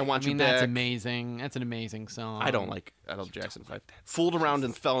 Back. Yeah, I Want You That's Back. amazing. That's an amazing song. I don't like Jackson 5. Fooled Around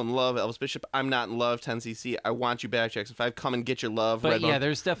and Fell in Love, Elvis Bishop. I'm Not in Love, 10cc. I Want You Back, Jackson 5. Come and Get Your Love, But Redbone.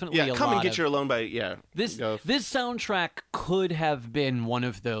 there's definitely a Come lot and Get of, Your Alone by This go. soundtrack could have been one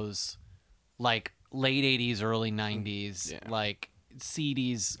of those like late 80s, early 90s, like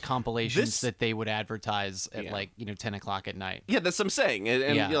CDs compilations that they would advertise at 10 o'clock at night. Yeah, that's what I'm saying.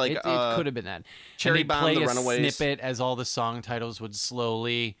 And you're like, it could have been that. Cherry and Bomb, play The a Runaways. snippet as all the song titles would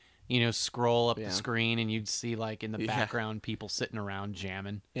slowly, scroll up the screen, and you'd see like in the background people sitting around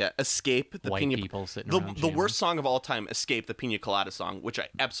jamming. Yeah, Escape, the White people sitting around the jamming. worst song of all time, Escape, the Pina Colada song, which I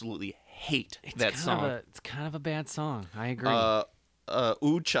absolutely hate that song. It's kind of a bad song. I agree.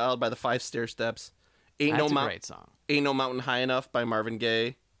 Ooh Child by the Five Stairsteps. That's a great song. Ain't No Mountain High Enough by Marvin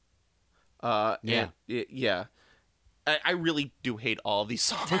Gaye. Yeah. I really do hate all of these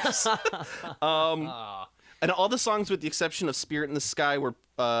songs. And all the songs, with the exception of Spirit in the Sky,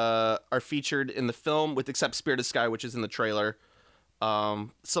 are featured in the film, except Spirit of the Sky, which is in the trailer.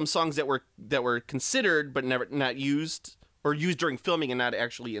 Some songs that were considered but not used, or used during filming and not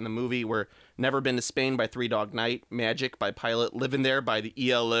actually in the movie, were Never Been to Spain by Three Dog Night, Magic by Pilot, Living There by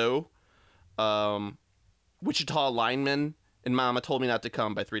the ELO, Wichita Lineman, and Mama Told Me Not to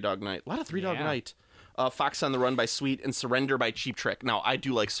Come by Three Dog Night. A lot of Three Dog Night. Fox on the Run by Sweet, and Surrender by Cheap Trick. Now, I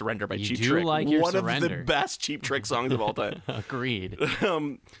do like Surrender by Cheap Trick. Like your One Surrender. of the best Cheap Trick songs of all time. Agreed.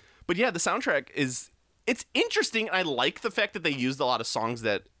 But yeah, the soundtrack it's interesting. I like the fact that they used a lot of songs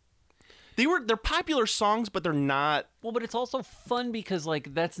that they're popular songs, but they're not. Well, but it's also fun because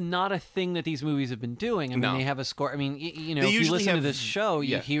like that's not a thing that these movies have been doing. I mean, they have a score. I mean, if you listen to this show,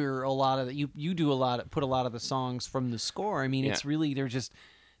 you hear a lot of you do put a lot of the songs from the score. I mean, it's really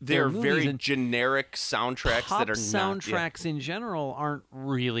they're very generic soundtracks pop that are soundtracks in general aren't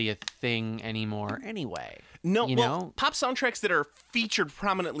really a thing anymore anyway. No, you well, know? pop soundtracks that are featured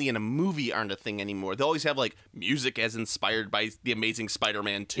prominently in a movie aren't a thing anymore. They always have like music as inspired by The Amazing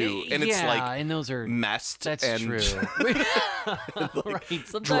Spider-Man 2, and it's like and those are messed. That's and true. Right.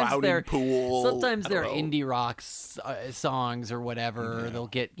 Sometimes Drowning they're Pool. Sometimes I they're don't know. indie rock songs or whatever. They'll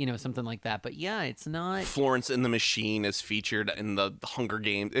get something like that. But yeah, it's not. Florence and the Machine is featured in the Hunger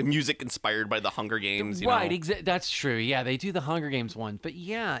Games. Music inspired by the Hunger Games. Right. That's true. Yeah, they do the Hunger Games one. But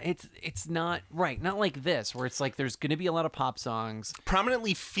yeah, it's not right. Not like this, where it's like there's going to be a lot of pop songs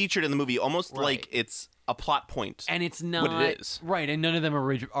Prominently featured in the movie, almost like it's a plot point. and it's not what it is. right. And none of them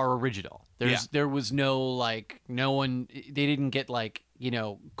are original. There was no no one. They didn't get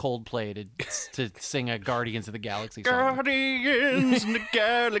Coldplay to sing a Guardians of the Galaxy song. Guardians in the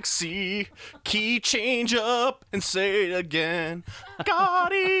Galaxy, key change up and say it again.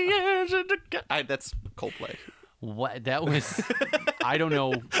 Guardians in the that's Coldplay. What that was? I don't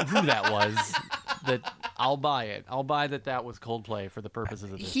know who that was. That I'll buy it. I'll buy that was Coldplay for the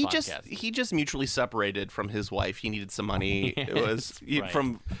purposes of this podcast. He just mutually separated from his wife. He needed some money. It was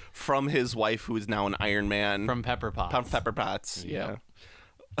right. from his wife, who is now an Iron Man. From Pepper Potts. From Pepper Potts. Yep.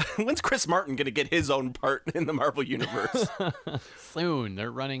 Yeah. When's Chris Martin gonna get his own part in the Marvel universe? Soon.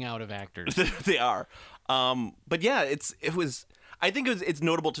 They're running out of actors. They are. But yeah, I think it's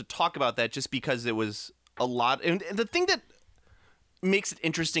notable to talk about that just because it was a lot. And the thing that makes it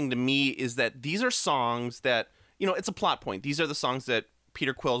interesting to me is that these are songs that, it's a plot point. These are the songs that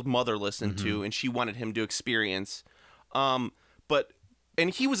Peter Quill's mother listened to and she wanted him to experience. And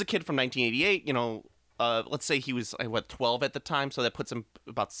he was a kid from 1988, let's say he was 12 at the time, so that puts him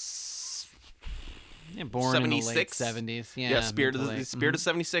about born 76 in the late 70s. Yeah, Spirit of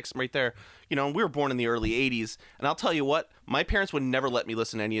 76 right there. We were born in the early 80s, and I'll tell you what, my parents would never let me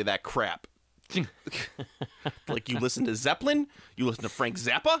listen to any of that crap. Like, you listen to Zeppelin, you listen to Frank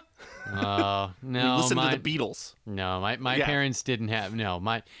Zappa, no, you listen to the Beatles. No, my parents didn't have. No,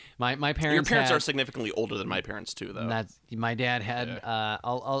 my parents. Your parents had, are significantly older than my parents too, though. That's my dad had.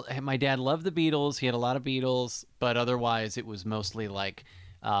 My dad loved the Beatles. He had a lot of Beatles, but otherwise it was mostly like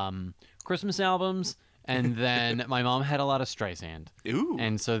Christmas albums. And then my mom had a lot of Streisand. Ooh.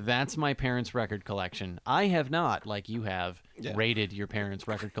 And so that's my parents' record collection. I have not, like you have, rated your parents'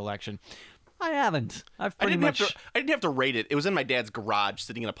 record collection. I haven't. I didn't have to rate it. It was in my dad's garage,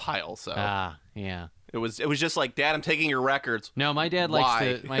 sitting in a pile. So yeah. It was just like, Dad, I'm taking your records. No, my dad Why?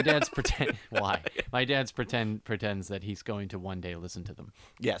 likes to. My dad's pretend. Why? My dad's pretends that he's going to one day listen to them.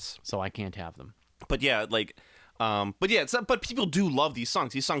 Yes. So I can't have them. But yeah, but people do love these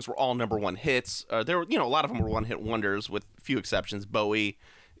songs. These songs were all #1 hits. There were, a lot of them were one-hit wonders, with few exceptions. Bowie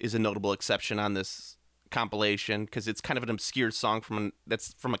is a notable exception on this compilation because it's kind of an obscure song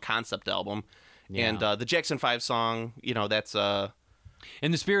that's from a concept album. Yeah. And the Jackson 5 song, that's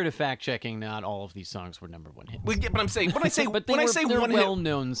In the spirit of fact checking, not all of these songs were number one hits. But I'm saying when I say but when I say they're one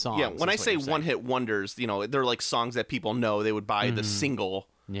well-known songs. hit, when I is what say you're saying. one hit wonders, they're like songs that people know. They would buy the single.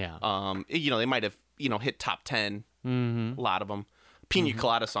 Yeah. They might have hit top 10. A lot of them. Pina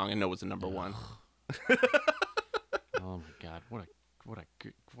Colada song I know was the number one. Oh my God, what a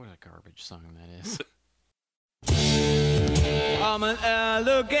garbage song that is. I'm an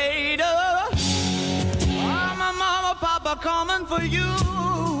alligator. I'm a mama, papa coming for you.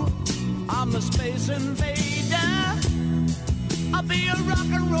 I'm a space invader. I'll be a rock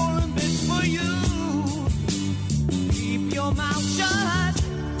and rollin' bitch for you. Keep your mouth shut.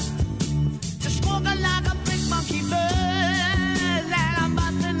 Just smoking like a big monkey bird. Like I'm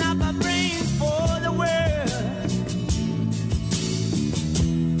busting up a brain for the world.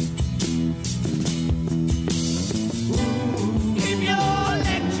 Keep your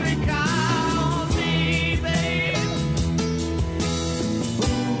electric on, baby.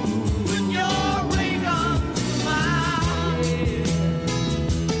 Put your ray gun to my head.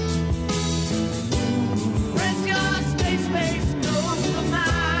 Press your space nose to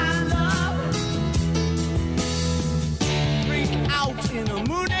my love. Freak out in a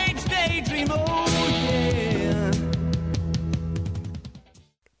moon age daydream, oh yeah.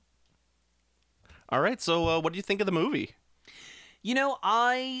 All right, so what do you think of the movie?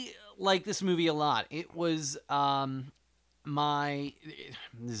 I like this movie a lot. It was this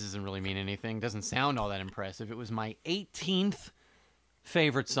doesn't really mean anything. Doesn't sound all that impressive. It was my 18th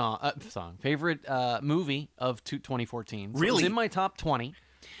favorite favorite movie of 2014. So it was Really? in my top 20.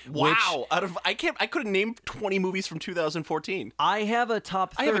 Wow! I couldn't name 20 movies from 2014. I have a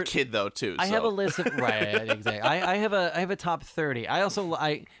top 30. I have a kid though too. I have so. a list of right, exactly. I have a top 30. I also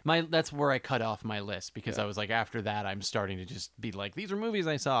that's where I cut off my list because I was like after that I'm starting to just be like these are movies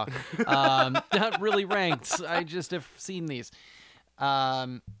I saw, not really ranked. I just have seen these.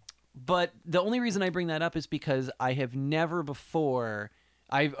 But the only reason I bring that up is because I have never before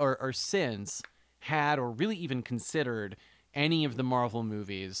or since had or really even considered any of the Marvel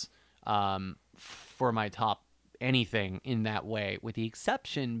movies for my top anything in that way, with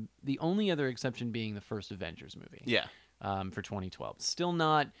the only other exception being the first Avengers movie. Yeah. For 2012. Still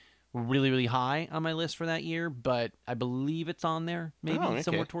not really, really high on my list for that year, but I believe it's on there, maybe okay.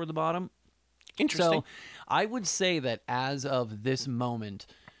 somewhere toward the bottom. Interesting. So I would say that as of this moment,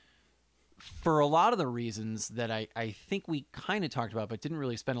 for a lot of the reasons that I think we kind of talked about, but didn't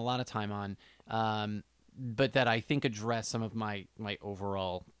really spend a lot of time on, but that I think address some of my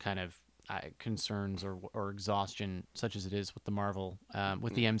overall kind of concerns or exhaustion, such as it is with the Marvel,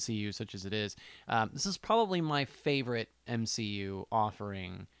 with the MCU, such as it is. This is probably my favorite MCU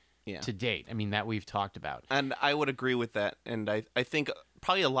offering to date. I mean, that we've talked about. And I would agree with that. And I think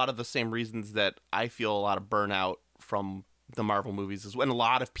probably a lot of the same reasons that I feel a lot of burnout from the Marvel movies is when a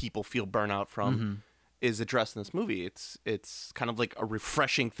lot of people feel burnout from is addressed in this movie. It's kind of like a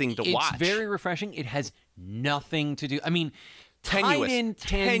refreshing thing to watch. It's very refreshing. It has nothing to do. I mean, Tenuous. tied in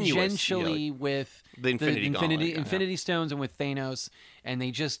tangentially with the Infinity Stones and with Thanos, and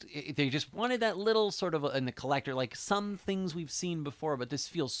they just wanted that little sort of in the Collector, like some things we've seen before, but this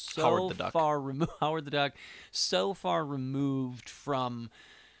feels so Howard the Duck. far removed. Howard the Duck, so far removed from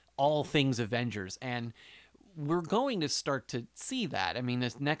all things Avengers, and we're going to start to see that. I mean,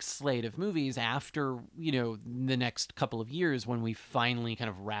 this next slate of movies after, the next couple of years when we finally kind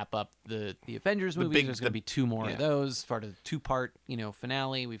of wrap up the Avengers movies, there's going to be two more of those, part of the two-part,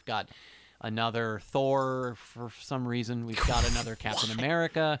 finale. We've got another Thor for some reason. We've got another Captain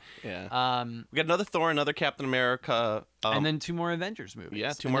America. Yeah. We got another Thor, another Captain America. And then two more Avengers movies.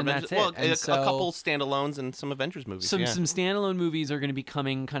 Yeah, two and more then Avengers. That's it. Well, a couple standalones and some Avengers movies. Some standalone movies are going to be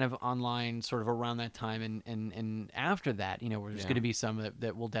coming kind of online sort of around that time. And after that, there's going to be some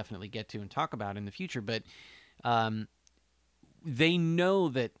that we'll definitely get to and talk about in the future. But they know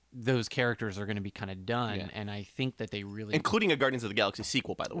that those characters are going to be kind of done, and I think that they really... Including a Guardians of the Galaxy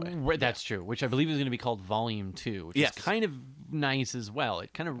sequel, by the way. That's true, which I believe is going to be called Volume 2, which is kind of nice as well.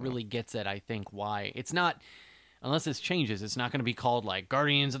 It kind of really gets at, I think, why... It's not... Unless this changes, it's not going to be called, like,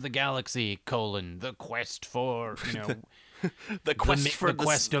 Guardians of the Galaxy, the quest for, the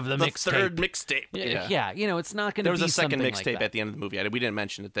quest of the mixtape. Third mixtape. Yeah, it's not going to be something like that. There was a second mixtape at the end of the movie. We didn't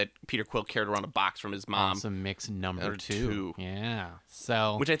mention it, that Peter Quill carried around a box from his mom. Awesome Mix number 2. Yeah.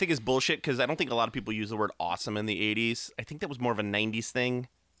 So, which I think is bullshit, because I don't think a lot of people use the word awesome in the 80s. I think that was more of a 90s thing.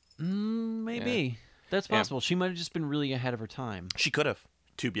 Maybe. Yeah. That's possible. She might have just been really ahead of her time. She could have.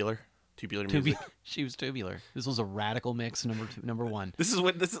 Tubular music. She was tubular. This was a radical mix number 1. This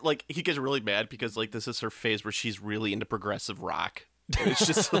is like, he gets really mad because like this is her phase where she's really into progressive rock. And it's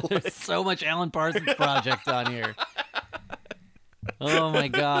just There's so much Alan Parsons Project on here. Oh my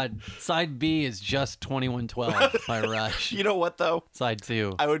God. Side B is just 2112 by Rush. You know what though? Side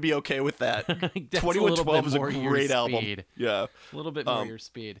 2. I would be okay with that. That's a 2112 little is bit a more your great album. speed. Yeah. A little bit more your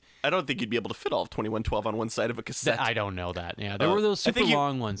speed. I don't think you'd be able to fit all of 2112 on one side of a cassette. I don't know that. Yeah, there were those I super think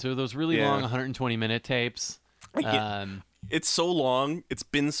long ones. There were those really Yeah. long 120-minute tapes. It's so long. It's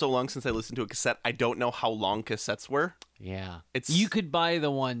been so long since I listened to a cassette. I don't know how long cassettes were. Yeah, It's- you could buy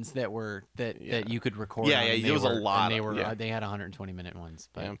the ones that were that you could record. Yeah, on, yeah, and there they was a were- lot And they of- were yeah. they had 120-minute ones,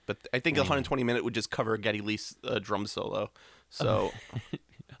 but Yeah, but I think a 120-minute would just cover Geddy Lee's drum solo. So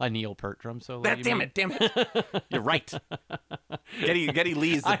a Neil Peart drum solo. you damn mean? it. You're right. Geddy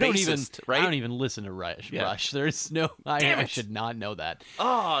Lee's the I don't bassist, even. right? I don't even listen to Rush. Yeah. Rush. There's no. Damn I it. should not know that.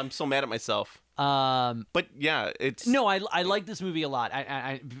 Oh, I'm so mad at myself. But yeah, it's No, I like this movie a lot.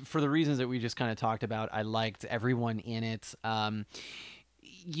 I for the reasons that we just kind of talked about. I liked everyone in it.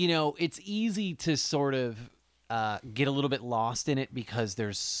 You know, it's easy to sort of get a little bit lost in it because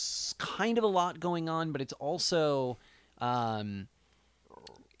there's kind of a lot going on, but it's also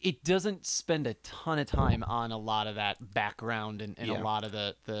it doesn't spend a ton of time on a lot of that background and Yeah. a lot of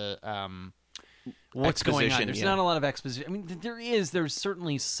the what's going on. Exposition, There's yeah. not a lot of exposition. I mean, there's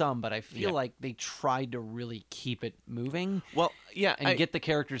certainly some, but I feel Yeah. like they tried to really keep it moving well, yeah, and get the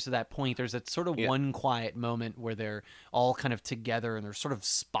characters to that point. There's that sort of Yeah. one quiet moment where they're all kind of together and they're sort of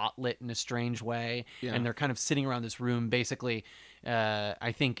spotlit in a strange way, Yeah. and they're kind of sitting around this room. Basically,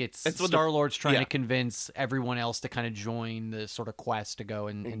 I think it's It's what the- Star-Lord's trying yeah. to convince everyone else to kind of join the sort of quest to go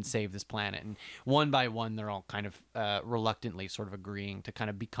and save this planet. And one by one, they're all kind of reluctantly sort of agreeing to kind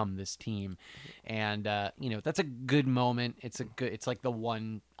of become this team. And you know, that's a good moment. It's like the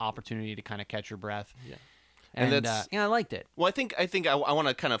one opportunity to kind of catch your breath. Yeah. And And that's- I liked it. Well, I think I want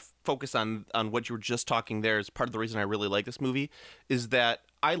to kind of focus on what you were just talking there. As part of the reason I really like this movie is that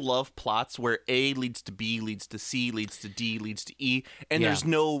I love plots where A leads to B, leads to C, leads to D, leads to E, and Yeah. there's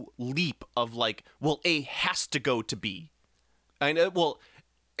no leap of like, well, A has to go to B. I know. Well,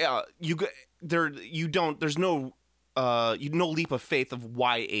 there's no no leap of faith of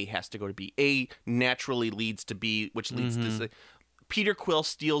why A has to go to B. A naturally leads to B, which leads to C. Peter Quill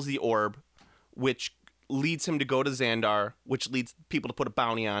steals the orb, which leads him to go to Xandar, which leads people to put a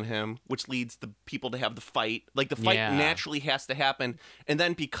bounty on him, which leads the people to have the fight. Like, the fight Yeah. naturally has to happen, and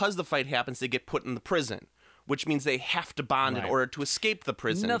then because the fight happens, they get put in the prison, which means they have to bond in Right. order to escape the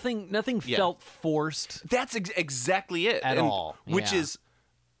prison. Nothing Yeah. felt forced. That's exactly it. At all, Which yeah. is,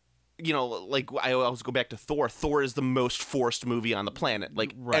 you know, like, I always go back to Thor. Thor is the most forced movie on the planet.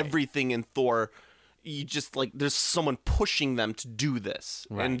 Like, Right. everything in Thor, you just, like, there's someone pushing them to do this.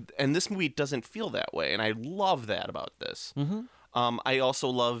 Right. And this movie doesn't feel that way. And I love that about this. I also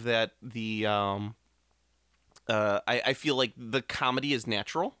love that I feel like the comedy is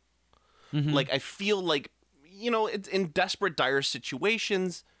natural. Like, I feel like, you know, it's in desperate, dire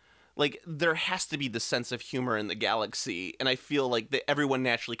situations, like, there has to be the sense of humor in the galaxy, and I feel like that everyone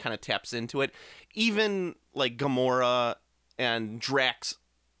naturally kind of taps into it. Even, like, Gamora and Drax,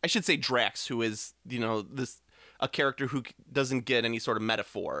 I should say Drax, who is, you know, a character who doesn't get any sort of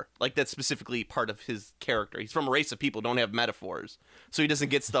metaphor. Like, that's specifically part of his character. He's from a race of people who don't have metaphors, so he doesn't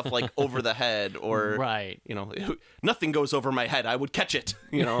get stuff like over the head or, Right. you know, nothing goes over my head, I would catch it,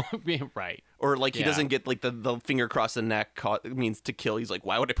 you know. Right. Or, like, he Yeah. doesn't get, like, the finger across the neck means to kill. He's like,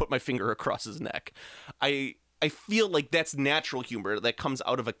 why would I put my finger across his neck? I feel like that's natural humor that comes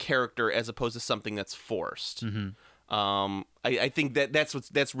out of a character as opposed to something that's forced. I think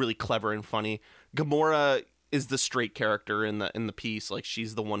that's really clever and funny. Gamora is the straight character in the piece. Like,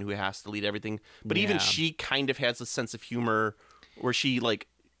 she's the one who has to lead everything. But even Yeah. she kind of has a sense of humor where she, like,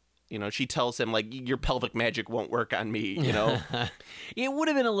 you know, she tells him, like, your pelvic magic won't work on me, you know? It would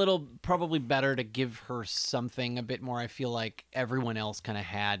have been a little probably better to give her something a bit more. I feel like everyone else kind of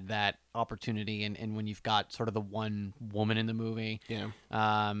had that opportunity, and when you've got sort of the one woman in the movie, Yeah.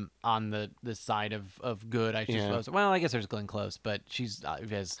 on the side of good, I Yeah. suppose. Well, I guess there's Glenn Close, but she's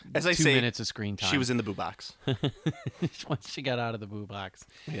has As I 2 say, minutes of screen time. She was in the boo box. Once she got out of the boo box.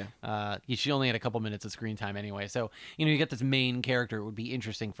 Yeah. She only had a couple minutes of screen time anyway. So, you know, you get this main character. It would be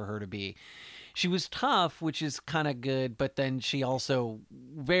interesting for her to be. She was tough, which is kind of good, but then she also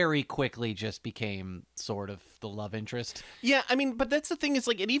very quickly just became sort of the love interest. Yeah, I mean, but that's the thing is,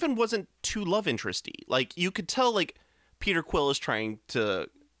 like, it even wasn't too love interesty. Like, you could tell, like, Peter Quill is trying to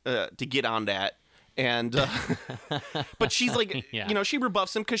get on that, and but she's like, Yeah. you know, she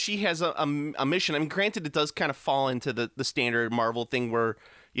rebuffs him because she has a mission. I mean, granted, it does kind of fall into the standard Marvel thing where,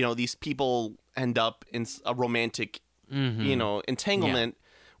 you know, these people end up in a romantic, you know, entanglement,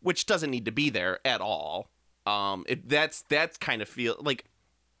 which doesn't need to be there at all. That's kind of feel like,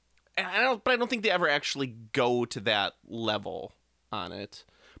 but I don't think they ever actually go to that level. on it.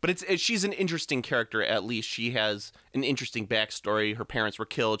 But she's an interesting character, at least. She has an interesting backstory. Her parents were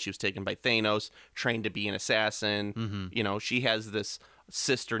killed. She was taken by Thanos, trained to be an assassin. Mm-hmm. You know, she has this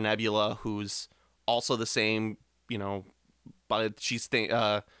sister, Nebula, who's also the same, you know, but she's...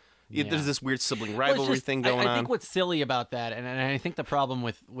 There's this weird sibling rivalry thing going on. I think what's silly about that, and I think the problem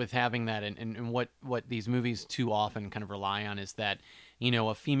with having that and what these movies too often kind of rely on is that, you know,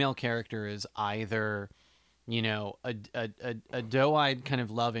 a female character is either, you know, a doe-eyed kind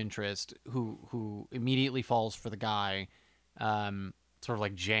of love interest who immediately falls for the guy, sort of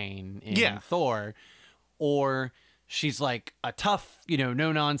like Jane in Thor, or she's like a tough, you know,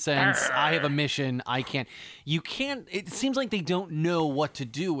 no nonsense. I have a mission. You can't. It seems like they don't know what to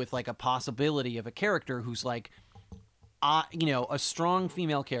do with like a possibility of a character who's like, you know, a strong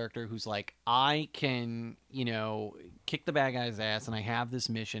female character who's like, I can, you know, kick the bad guy's ass, and I have this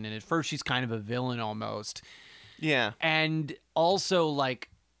mission. And at first, she's kind of a villain almost. Yeah. And also like,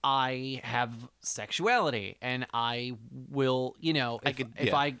 I have sexuality, and I will, you know, if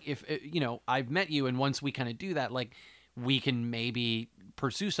you know, I've met you, and once we kind of do that, like, we can maybe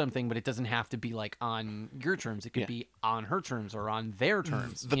pursue something, but it doesn't have to be like on your terms. It could be on her terms or on their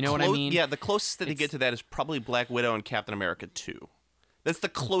terms. You know what I mean? Yeah, the closest that they get to that is probably Black Widow and Captain America 2. That's the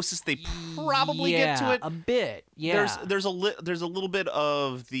closest they probably get to it. A bit. Yeah. There's a little bit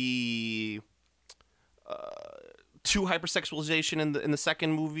of the too hypersexualization in the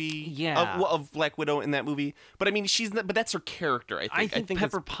second movie of Black Widow in that movie. But I mean, but that's her character, I think. I think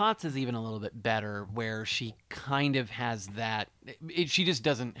Pepper Potts is even a little bit better, where she kind of has that. She just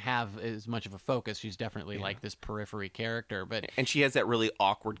doesn't have as much of a focus. She's definitely like this periphery character, and she has that really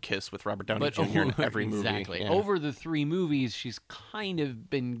awkward kiss with Robert Downey Jr. in every movie. Exactly. Yeah. Over the 3 movies, she's kind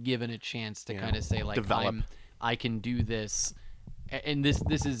of been given a chance to kind of say like, I can do this. And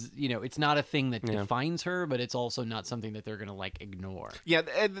this is, you know, it's not a thing that defines her, but it's also not something that they're going to, like, ignore. Yeah,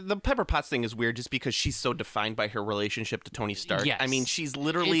 the Pepper Potts thing is weird just because she's so defined by her relationship to Tony Stark. Yes. I mean, she's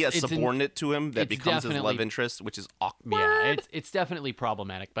literally a subordinate to him that becomes his love interest, which is awkward. Yeah, it's definitely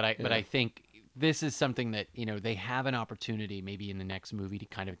problematic, but I think this is something that, you know, they have an opportunity maybe in the next movie to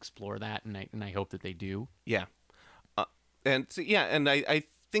kind of explore that, and I hope that they do. Yeah. And I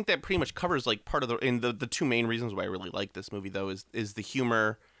think that pretty much covers like part of the 2 main reasons why I really like this movie though is the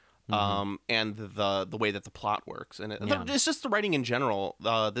humor and the way that the plot works, and it's just the writing in general.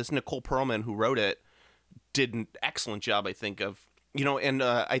 This Nicole Perlman who wrote it did an excellent job, I think, of, you know, and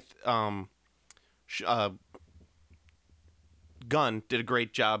Gunn did a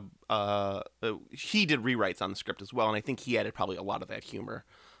great job. He did rewrites on the script as well, and I think he added probably a lot of that humor.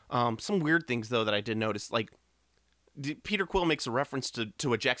 Some weird things though that I did notice, like Peter Quill makes a reference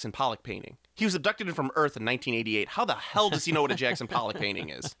to a Jackson Pollock painting. He was abducted from Earth in 1988. How the hell does he know what a Jackson Pollock painting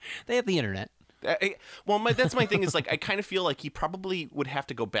is? They have the internet. That's my thing is, like, I kind of feel like he probably would have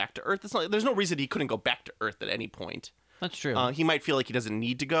to go back to Earth. There's no reason he couldn't go back to Earth at any point. That's true. He might feel like he doesn't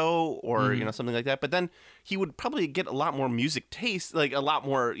need to go, or you know, something like that. But then he would probably get a lot more music taste, like a lot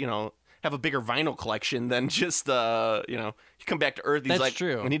more, you know, have a bigger vinyl collection than just you know, you come back to Earth. He's That's like,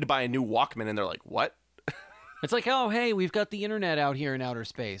 true. I need to buy a new Walkman, and they're like, what? It's like, oh, hey, we've got the internet out here in outer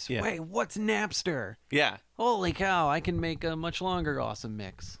space. Yeah. Wait, what's Napster? Yeah. Holy cow, I can make a much longer awesome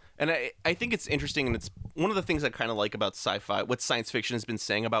mix. And I think it's interesting, and it's one of the things I kind of like about sci-fi, what science fiction has been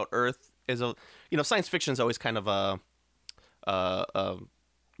saying about Earth is, you know, science fiction is always kind of a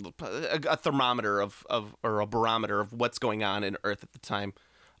thermometer or a barometer of what's going on in Earth at the time.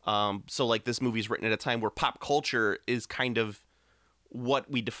 So like this movie's written at a time where pop culture is kind of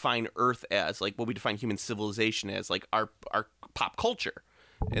what we define Earth as, like what we define human civilization as, like our pop culture.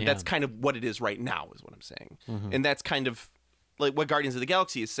 And that's kind of what it is right now, is what I'm saying. And that's kind of like what Guardians of the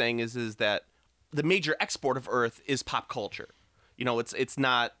Galaxy is saying is that the major export of Earth is pop culture. You know, it's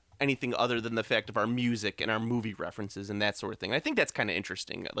not anything other than the fact of our music and our movie references and that sort of thing. And I think that's kind of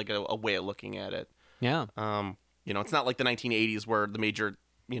interesting, like a way of looking at it. Yeah. You know, it's not like the 1980s where the major,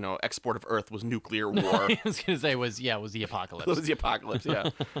 you know, export of Earth was nuclear war. I was going to say was the apocalypse. It was the apocalypse, yeah.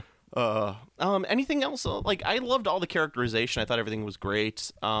 Anything else? Like, I loved all the characterization. I thought everything was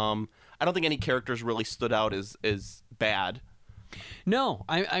great. I don't think any characters really stood out as bad. No,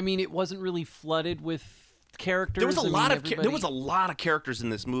 I mean, it wasn't really flooded with characters. There was a lot of characters in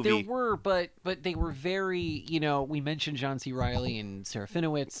this movie. There were, but they were very, you know, we mentioned John C. Reilly and Sarah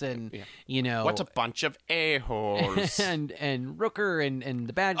Finowitz and you know, what a bunch of a-holes. and Rooker and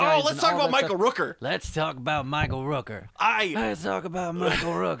the bad guys. Oh, let's talk about Michael Rooker. Let's talk about Michael Rooker. Let's talk about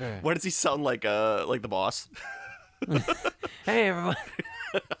Michael Rooker. What does he sound like the boss? Hey everybody.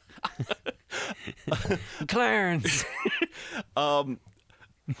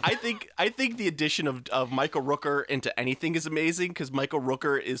 I think the addition of Michael Rooker into anything is amazing because Michael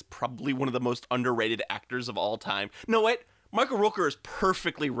Rooker is probably one of the most underrated actors of all time. No, wait. Michael Rooker is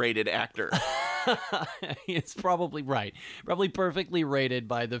perfectly rated actor. It's probably right. Probably perfectly rated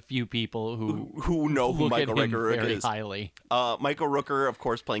by the few people who know who look Michael at him Rooker very is. highly. Michael Rooker, of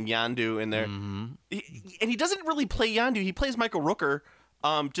course, playing Yondu in there. And he doesn't really play Yondu. He plays Michael Rooker,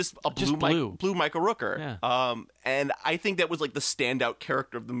 just blue Michael Rooker. Yeah. And I think that was like the standout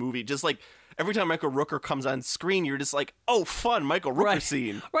character of the movie. Just like every time Michael Rooker comes on screen, you're just like, oh, fun Michael Rooker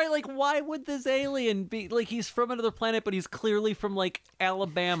scene. Right, like why would this alien be like he's from another planet, but he's clearly from like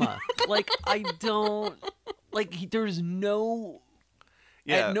Alabama? Like I don't like there's no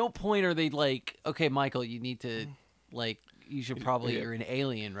at no point are they like, okay, Michael, you need to like you should probably you're an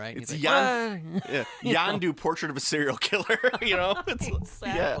alien, right? It's like, Yondu, Portrait of a Serial Killer. You know, it's,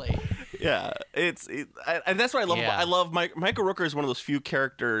 exactly. Yeah, and that's what I love. Yeah. I love Michael Rooker is one of those few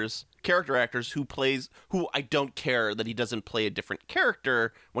character actors who I don't care that he doesn't play a different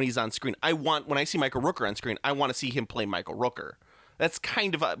character when he's on screen. When I see Michael Rooker on screen, I want to see him play Michael Rooker. That's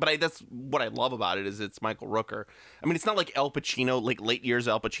kind of, that's what I love about it is it's Michael Rooker. I mean, it's not like Al Pacino, like late years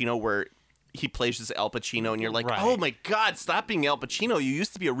Al Pacino, where he plays this Al Pacino, and you're like, oh my God, stop being Al Pacino. You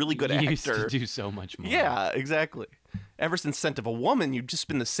used to be a really good actor. You used to do so much more. Yeah, exactly. Ever since Scent of a Woman, you've just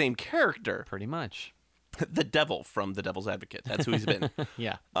been the same character. Pretty much. The devil from The Devil's Advocate. That's who he's been.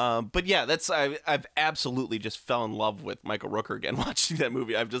 Yeah. But yeah, I've absolutely just fell in love with Michael Rooker again watching that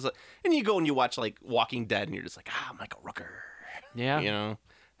movie. And you go and you watch like Walking Dead, and you're just like, Michael Rooker. Yeah. You know,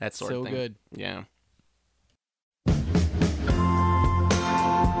 that sort of thing. So good. Yeah.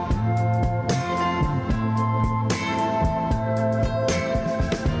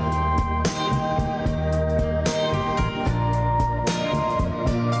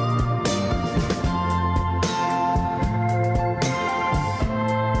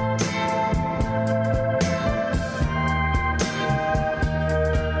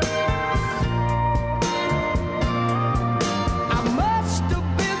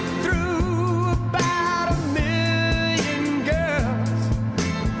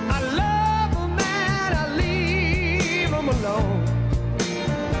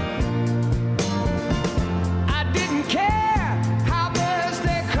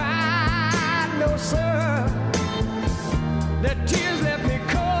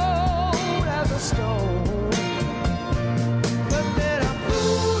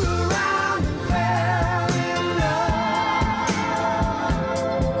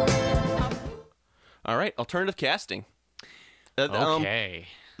 All right, alternative casting. Okay.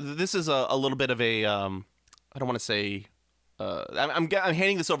 This is a little bit of a I don't want to say. I'm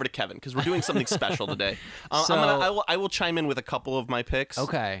handing this over to Kevin because we're doing something special today. I will chime in with a couple of my picks.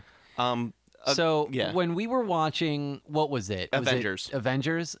 Okay. Yeah. When we were watching, what was it? Avengers.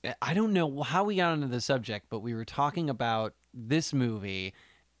 Avengers? I don't know how we got into the subject, but we were talking about this movie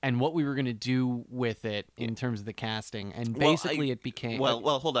and what we were going to do with it in terms of the casting, and basically it became well.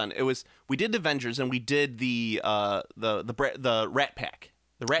 Hold on, we did Avengers and we did the Rat Pack.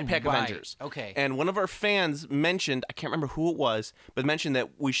 The Rat Pack Right. Avengers. Okay. And one of our fans mentioned, I can't remember who it was, but mentioned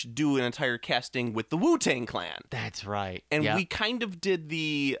that we should do an entire casting with the Wu-Tang Clan. That's right. And Yep. we kind of did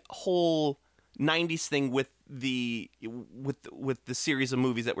the whole 90s thing with the series of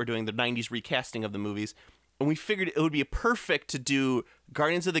movies that we're doing, the 90s recasting of the movies. And we figured it would be perfect to do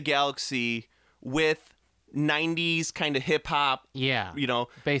Guardians of the Galaxy with 90s kind of hip hop. Yeah. You know,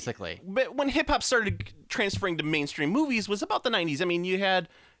 basically. But when hip hop started transferring to mainstream movies was about the 90s. I mean, you had,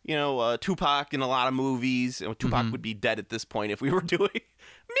 Tupac in a lot of movies. Tupac would be dead at this point if we were doing.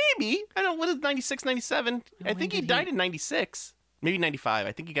 Maybe. I don't know. What is 96, 97? I think he died in 96. Maybe 95.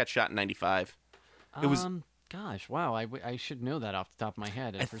 I think he got shot in 95. It was. Gosh, wow. I should know that off the top of my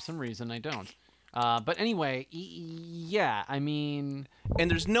head, and for some reason I don't. But anyway, yeah, I mean... And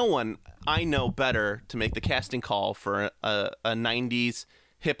there's no one I know better to make the casting call for a 90s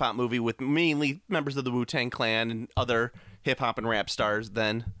hip-hop movie with mainly members of the Wu-Tang Clan and other hip-hop and rap stars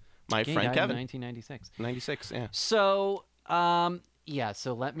than my friend Kevin. 1996. 96, yeah. So, yeah,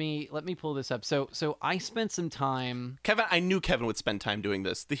 so let me pull this up. So I spent some time... Kevin, I knew Kevin would spend time doing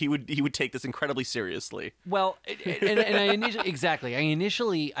this. He would take this incredibly seriously. Well, and I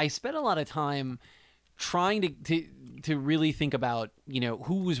initially spent a lot of time trying to really think about,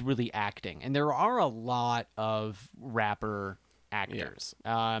 who was really acting. And there are a lot of rapper actors.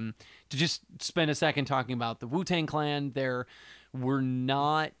 Yeah. To just spend a second talking about the Wu-Tang Clan, there were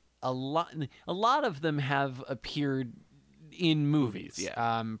not a lot of them have appeared in movies,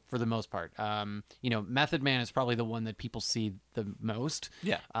 yeah. For the most part. Method Man is probably the one that people see the most.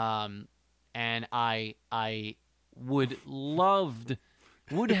 Yeah. And I would loved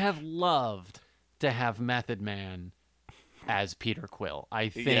would have loved to have Method Man as Peter Quill. I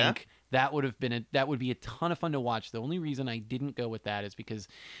think that would be a ton of fun to watch. The only reason I didn't go with that is because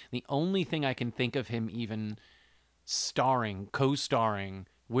the only thing I can think of him even co-starring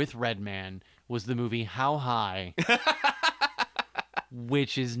with Redman was the movie How High,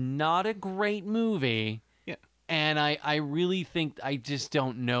 which is not a great movie. Yeah. And I really think I just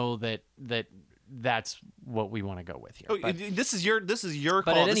don't know that's what we want to go with here. Oh, But- this is your But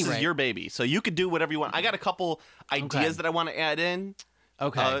call. at This any is rate- your baby, so you could do whatever you want. I got a couple ideas that I want to add in.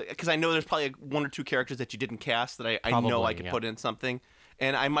 Okay. Because I know there's probably one or two characters that you didn't cast that I know I Probably, could yeah. put in something,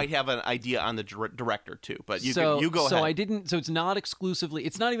 and I might have an idea on the director too. But you so go ahead. I didn't. So it's not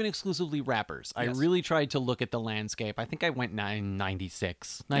even exclusively rappers. I Yes. really tried to look at the landscape. I think I went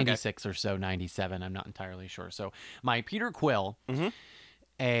 96 or so, 97. I'm not entirely sure. So my Peter Quill, Mm-hmm.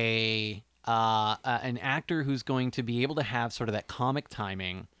 an actor who's going to be able to have sort of that comic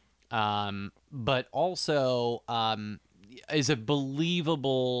timing, but also is a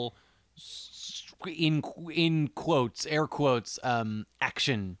believable, in quotes, air quotes,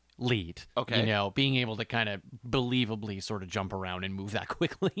 action lead. Okay. You know, being able to kind of believably sort of jump around and move that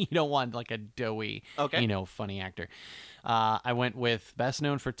quickly. You don't want like a doughy, funny actor. I went with best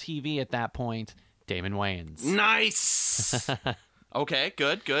known for TV at that point, Damon Wayans. Nice. Okay,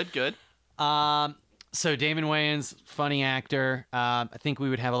 good. So Damon Wayans, funny actor. I think we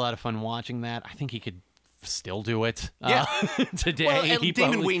would have a lot of fun watching that. I think he could still do it. Yeah. Today. Well, and He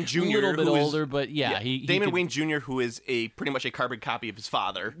Damon probably Wayne Jr., a little bit who is- older, but he Damon could, Wayne Jr., who is pretty much a carbon copy of his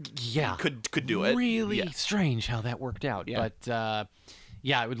father, yeah, could do it. Really Yeah. strange how that worked out. Yeah. But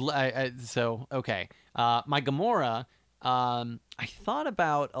it would. So okay, my Gamora. I thought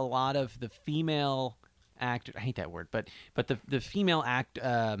about a lot of the female actor. I hate that word, but the female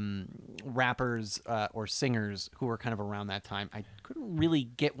rappers or singers who were kind of around that time. I couldn't really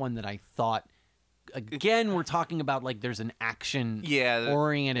get one that I thought. Again, we're talking about like there's an action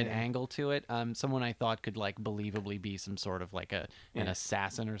oriented angle to it. Someone I thought could like believably be some sort of like an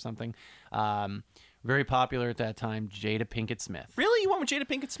assassin or something. Very popular at that time, Jada Pinkett Smith. Really, you went with Jada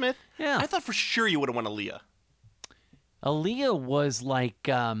Pinkett Smith? Yeah. I thought for sure you would have won Aaliyah. Aaliyah was like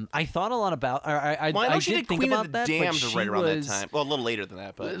I thought a lot about. I Well, I know she did did think Queen about of the that, Damned but right she around was, that time. Well, a little later than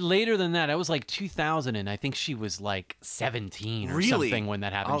that, but later than that. I was like 2000, and I think she was like 17 or Really? something when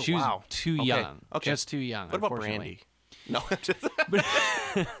that happened. Oh, she was wow. too Okay. young, Okay. just too young. what about unfortunately. Brandy? No.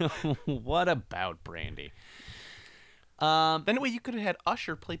 What about Brandy? Anyway, you could have had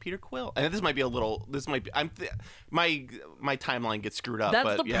Usher play Peter Quill. And this might be. My timeline gets screwed up. That's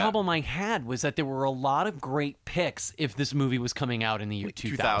but the yeah. problem I had was that there were a lot of great picks if this movie was coming out in the year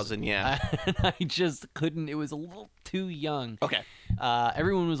 2000. Yeah. And I just couldn't. It was a little too young. Okay.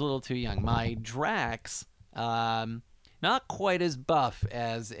 Everyone was a little too young. My Drax, not quite as buff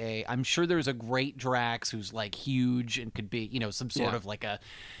as I'm sure there's a great Drax who's like huge and could be, some sort of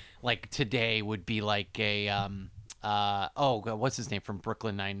like today would be like a what's his name from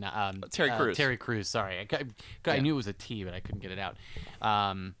Brooklyn Nine? Terry Crews. Terry Crews. Sorry, I knew it was a T, but I couldn't get it out.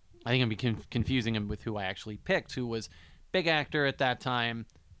 I think I'm be confusing him with who I actually picked, who was big actor at that time,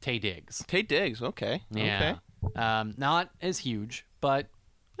 Taye Diggs. Taye Diggs. Okay. Yeah. Okay. Not as huge, but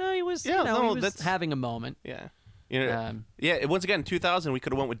he was. Yeah, he was that's- having a moment. Yeah. Once again, 2000, we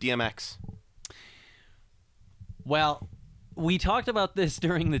could have went with DMX. Well, we talked about this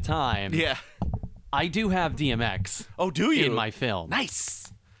during the time. Yeah. I do have DMX. Oh, do you? In my film.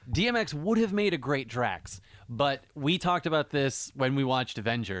 Nice. DMX would have made a great Drax, but we talked about this when we watched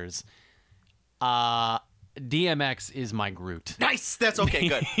Avengers. DMX is my Groot. Nice. That's okay.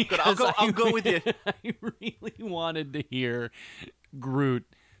 Good. Good. I'll go with you. I really wanted to hear Groot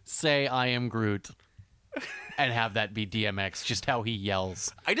say "I am Groot" and have that be DMX, just how he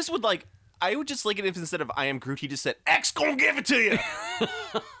yells. I would just like it if instead of "I am Groot," he just said "X gonna give it to you."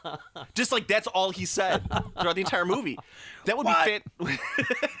 Just like that's all he said throughout the entire movie. That would be fit.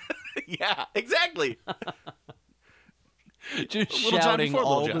 Yeah, exactly. Just Little John shouting before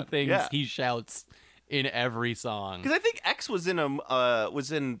Little all John. the things Yeah. he shouts in every song. Because I think X was in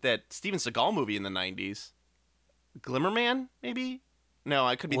that Steven Seagal movie in the 90s. Glimmerman, maybe? No,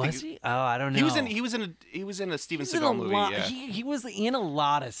 I could be Was thinking. he? Oh, I don't know. He was in a Steven He's in Seagal a movie. lot- Yeah. He was in a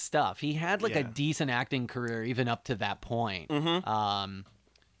lot of stuff. He had like a Yeah. decent acting career even up to that point. Mm-hmm.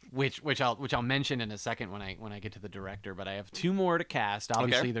 Which I'll mention in a second when I get to the director. But I have two more to cast.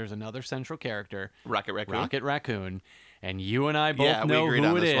 Obviously, there's another central character, Rocket Raccoon. Rocket Raccoon, and you and I both Yeah, we know agreed who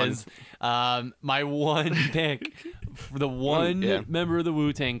on it this one. is. My one pick the one Yeah. member of the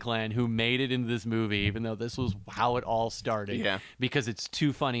Wu-Tang Clan who made it into this movie, even though this was how it all started. Yeah. Because it's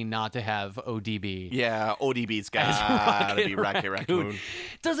too funny not to have ODB. Yeah, ODB's as gotta be Rocket Raccoon. Raccoon.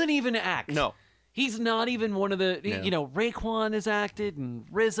 Doesn't even act. No. He's not even one of the, No. you know, Raekwon has acted and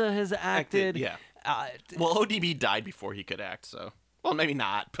RZA has acted. Yeah. Uh, Well, ODB died before he could act, so. Well, maybe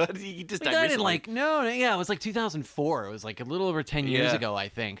not, but he just He died died in recently. like it was like 2004. It was like a little over 10 years Yeah. ago, I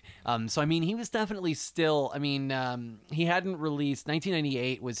think. So I mean, he was definitely still. I mean, he hadn't released.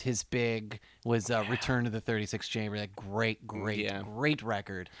 1998 was his big Return to the 36 Chamber. That great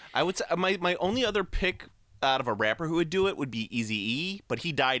record. I would say my only other pick out of a rapper who would do it would be Eazy-E, but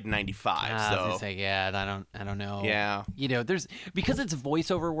he died in '95. I was So gonna say, I don't know. Yeah. You know, because it's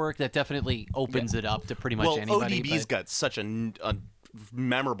voiceover work that definitely opens it up to pretty much well, anybody. ODB's but got such a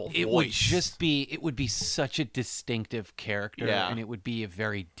memorable voice. it would be such a distinctive character, Yeah. and it would be a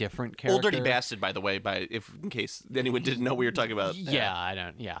very different Old character. Dirty Bastard, by the way, in case anyone didn't know we were talking about. Yeah, I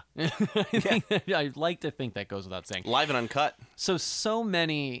don't. Yeah, I like to think that goes without saying. Live and uncut. So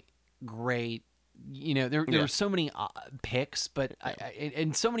many great. You know, there Yeah. were so many picks, but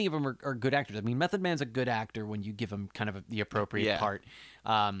and so many of them are good actors. I mean, Method Man's a good actor when you give him kind of the appropriate Yeah. part.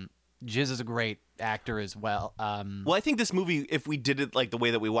 Jizz is a great actor as well. Well, I think this movie, if we did it like the way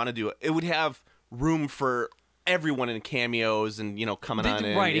that we want to do it, it would have room for everyone in cameos and coming on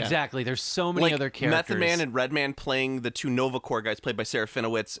in. Right, yeah. exactly. There's so many Like other characters. Method Man and Redman playing the two Nova Corps guys played by Sarah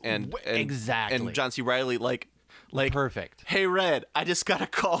Finowitz and Exactly. and John C. Reilly like Perfect. Hey Red, I just got a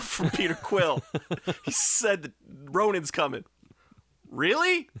call from Peter Quill. He said that Ronan's coming.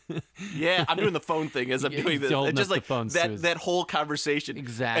 Really? Yeah, I'm doing the phone thing as I'm Yeah, doing he's this. holding It's just up like the phones to that his- that whole conversation.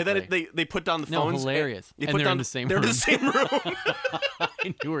 Exactly. And then they put down the No, phones. hilarious. They And put they're down in the same They're in room. the same room.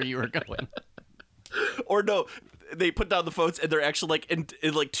 I knew where you were going. Or no, they put down the phones and they're actually like in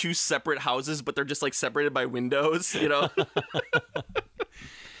like two separate houses, but they're just like separated by windows.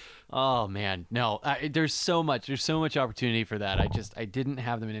 Oh man, no. There's so much opportunity for that. I didn't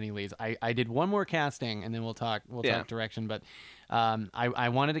have them in any leads. I did one more casting, and then we'll talk direction. But I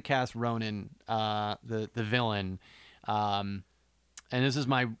wanted to cast Ronan, the villain, and this is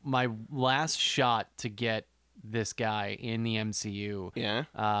my last shot to get this guy in the MCU. Yeah.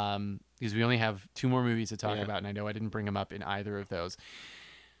 Because we only have 2 more movies to talk Yeah. about, and I know I didn't bring him up in either of those.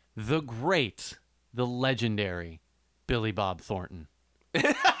 The great, the legendary Billy Bob Thornton.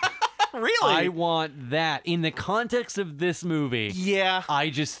 Really? I want that in the context of this movie. Yeah. I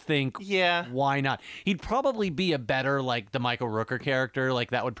just think, Yeah. why not? He'd probably be a better, like, the Michael Rooker character.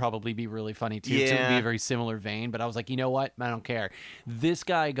 Like, that would probably be really funny, too. 'Cause it would be Yeah. a very similar vein. But I was like, you know what? I don't care. This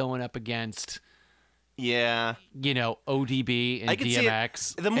guy going up against, Yeah. ODB and I could see it.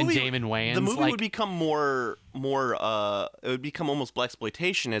 DMX The movie, and Damon Wayans. The movie like, would become more. It would become almost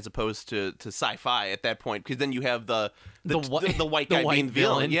blaxploitation as opposed to sci-fi at that point, because then you have the white guy being the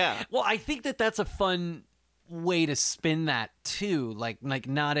villain. Yeah. Well, I think that's a fun way to spin that too, like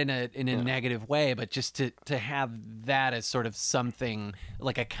not in a negative way, but just to have that as sort of something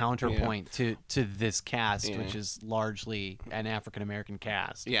like a counterpoint to this cast, which is largely an African American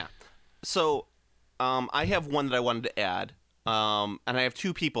cast. Yeah. So, I have one that I wanted to add, and I have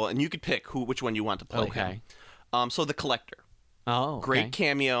 2 people, and you could pick which one you want to play. Okay. him. So the Collector. Oh, okay. Great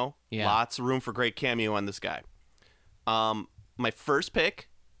cameo. Yeah. Lots of room for great cameo on this guy. My first pick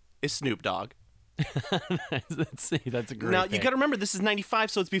is Snoop Dogg. Let's see. That's a great. Now, you pick. got to remember, this is 95,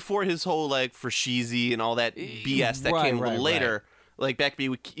 so it's before his whole, like, for Sheezy and all that BS that Right, came a little right, later. Like,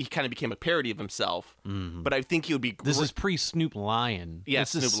 he kind of became a parody of himself. But I think he would be This is pre Snoop Lion. Yeah,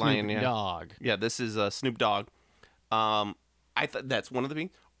 this is Snoop Lion, yeah. Dogg. Yeah, this is Snoop Dogg. I thought that's one of the things.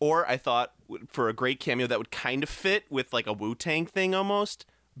 Or I thought, for a great cameo that would kind of fit with, like, a Wu-Tang thing almost,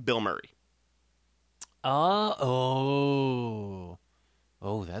 Bill Murray.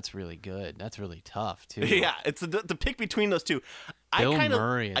 Oh, that's really good. That's really tough too. Yeah, it's the pick between those two. Bill I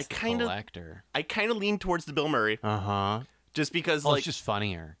Murray is the collector. I kind of lean towards the Bill Murray, just because, Oh, like, it's just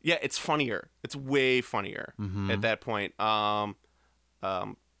funnier. yeah, it's funnier. It's way funnier at that point. I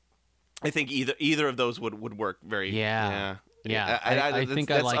think either of those would work very. Yeah. Yeah. I think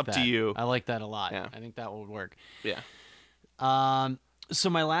I that's like up that. to you. I like that a lot. Yeah. I think that would work. Yeah. So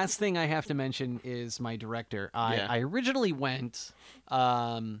my last thing I have to mention is my director. I originally went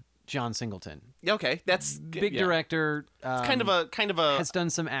John Singleton. Okay, that's Big yeah. director. It's kind of a. has done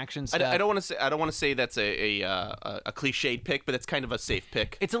some action stuff. I don't want to say that's a cliched pick, but it's kind of a safe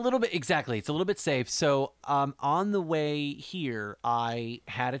pick. It's a little bit exactly. It's a little bit safe. So on the way here, I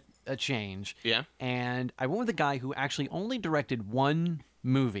had a change. Yeah. And I went with a guy who actually only directed one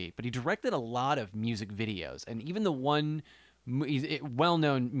movie, but he directed a lot of music videos. And even the one He's a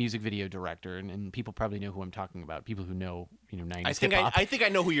well-known music video director, and people probably know who I'm talking about. People who know 90s hip-hop. I think I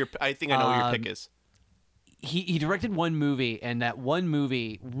know who your pick is. He directed one movie, and that one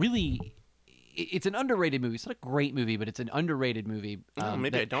movie really, it's an underrated movie. It's not a great movie, but it's an underrated movie. Maybe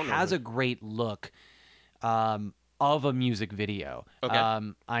that I don't know. Has a great look of a music video. Okay.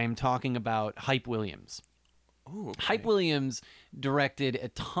 I am talking about Hype Williams. Ooh, okay. Hype Williams directed a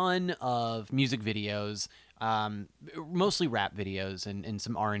ton of music videos, mostly rap videos and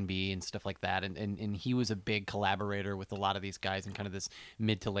some R&B and stuff like that. And he was a big collaborator with a lot of these guys in kind of this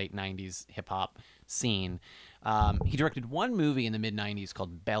mid to late 90s hip-hop scene. He directed one movie in the mid-90s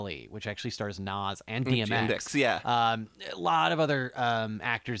called Belly, which actually stars Nas and DMX. DMX, yeah. A lot of other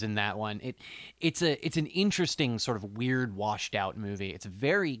actors in that one. It's an interesting sort of weird, washed-out movie. It's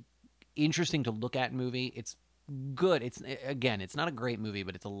very interesting to look at movie. It's good. It's not a great movie,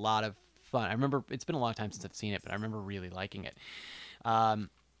 but it's a lot of fun. I remember, it's been a long time since I've seen it, but I remember really liking it. I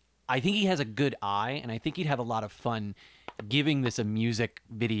think he has a good eye, and I think he'd have a lot of fun giving this a music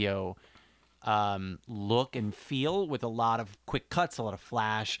video look and feel, with a lot of quick cuts, a lot of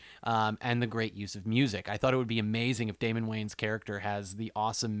flash, and the great use of music. I thought it would be amazing if Damon Wayans' character has the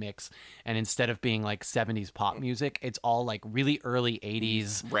awesome mix, and instead of being like 70s pop music, it's all like really early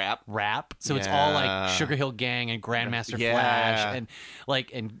 80s rap. So it's all like Sugar Hill Gang and Grandmaster Flash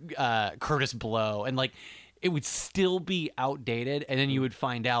and Curtis Blow, and like it would still be outdated, and then you would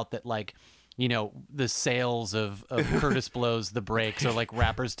find out that like, the sales of Curtis Blow's The Breaks or like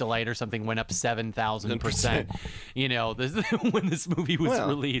Rapper's Delight or something went up 7,000%, when this movie was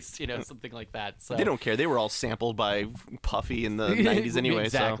released, something like that. So they don't care. They were all sampled by Puffy in the 90s anyway.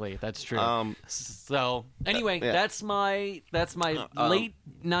 Exactly. So. That's true. So anyway, that's my late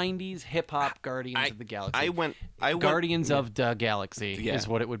 90s hip hop Guardians of the Galaxy. I went Guardians of the Galaxy is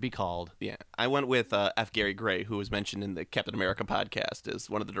what it would be called. Yeah. I went with F. Gary Gray, who was mentioned in the Captain America podcast as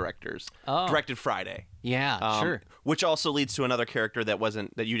one of the directors. Oh. Directed Friday. Yeah, sure. Which also leads to another character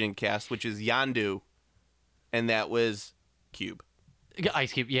that you didn't cast, which is Yondu, and that was Cube.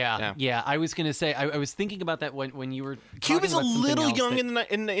 Ice Cube, yeah. I was gonna say, I was thinking about that when you were. Cube is a little young in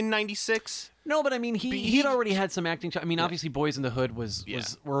in '96. No, but I mean, he'd already had some acting. I mean, obviously, Boys in the Hood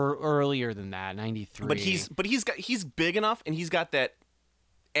were earlier than that, '93. But he's big enough, and he's got that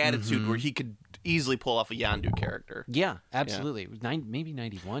attitude where he could easily pull off a Yondu character. Yeah, absolutely. Yeah. Maybe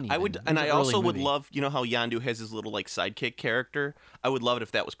 91. Even. I also would love, how Yondu has his little like sidekick character. I would love it if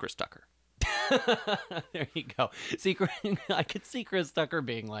that was Chris Tucker. There you go. I could see Chris Tucker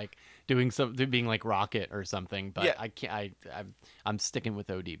being like being like Rocket or something, but I can't. I'm sticking with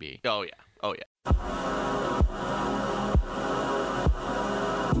ODB. Oh yeah.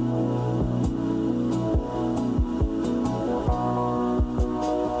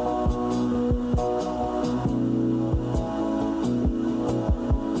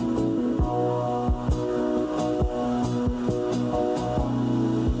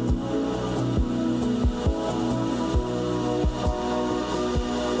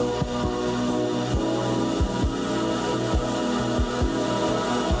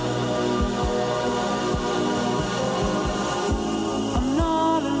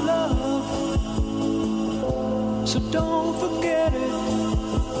 So don't forget it.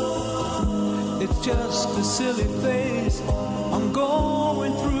 It's just a silly phase I'm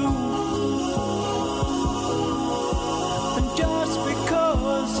going through. And just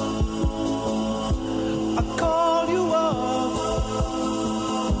because I call you up,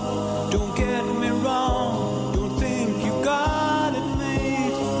 don't get me wrong, don't think you got it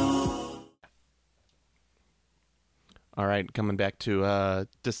made. All right, coming back to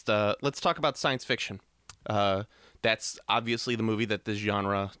let's talk about science fiction. That's obviously the movie that this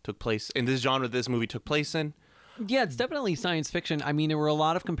genre took place in. This movie took place in. Yeah, it's definitely science fiction. I mean, there were a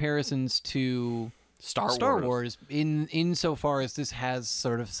lot of comparisons to Star Wars insofar as this has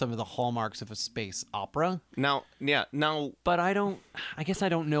sort of some of the hallmarks of a space opera. Now, but I guess I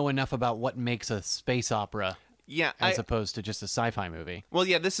don't know enough about what makes a space opera. Yeah, as opposed to just a sci-fi movie. Well,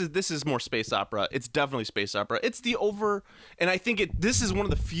 yeah, this is more space opera. It's definitely space opera. It's and I think this is one of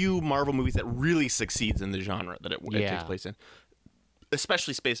the few Marvel movies that really succeeds in the genre that it takes place in,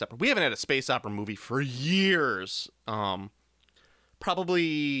 especially space opera. We haven't had a space opera movie for years.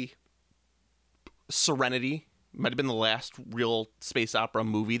 Probably Serenity might have been the last real space opera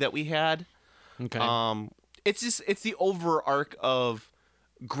movie that we had. Okay. It's the over arc of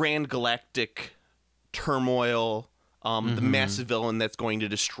grand galactic turmoil, the massive villain that's going to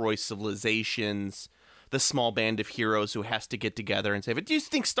destroy civilizations, the small band of heroes who has to get together and save it. Do you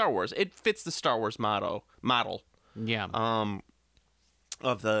think Star Wars? It fits the Star Wars model. Yeah.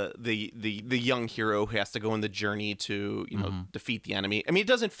 of the young hero who has to go on the journey to defeat the enemy. I mean, it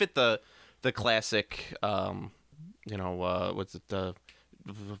doesn't fit the classic what's it, the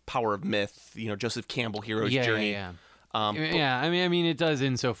Power of Myth, Joseph Campbell hero's journey. Yeah. I mean, it does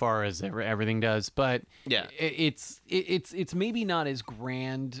insofar as everything does, but yeah, it's maybe not as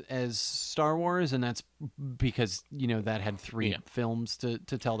grand as Star Wars, and that's because that had 3 films to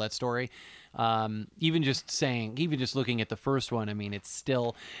tell that story. Even just looking at the first one, I mean,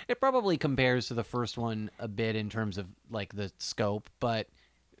 it probably compares to the first one a bit in terms of like the scope, but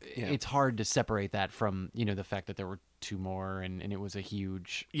it's hard to separate that from the fact that there were 2 more and it was a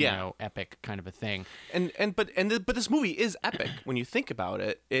huge epic kind of a thing. But this movie is epic when you think about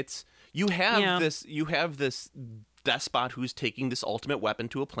it. It's you have this despot who's taking this ultimate weapon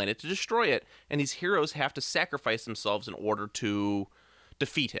to a planet to destroy it, and these heroes have to sacrifice themselves in order to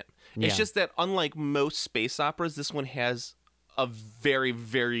defeat him. It's just that unlike most space operas, this one has a very,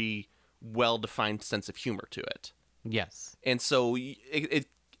 very well-defined sense of humor to it. Yes. And so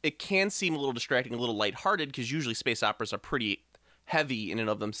it can seem a little distracting, a little lighthearted, because usually space operas are pretty heavy in and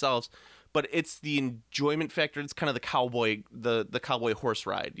of themselves. But it's the enjoyment factor. It's kind of the cowboy horse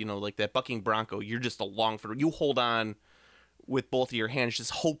ride, like that bucking bronco. You're just along for it. You hold on with both of your hands,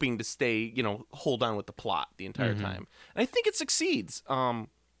 just hoping to stay, hold on with the plot the entire time. And I think it succeeds. I'm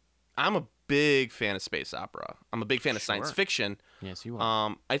a big fan of space opera. I'm a big fan of science fiction. Yes, you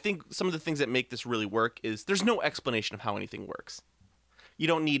are. I think some of the things that make this really work is there's no explanation of how anything works. You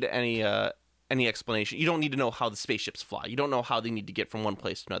don't need any explanation. You don't need to know how the spaceships fly. You don't know how they need to get from one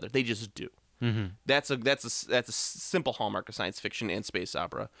place to another. They just do. Mm-hmm. That's a simple hallmark of science fiction and space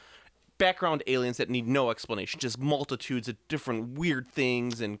opera. Background aliens that need no explanation, just multitudes of different weird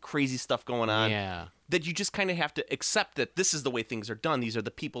things and crazy stuff going on. Yeah. That you just kind of have to accept that this is the way things are done. These are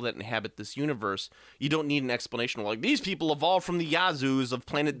the people that inhabit this universe. You don't need an explanation like these people evolved from the Yazoos of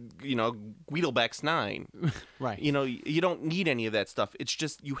planet, Guidelbex 9. Right. You don't need any of that stuff. It's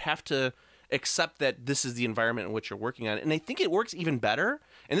just you have to accept that this is the environment in which you're working on. And I think it works even better.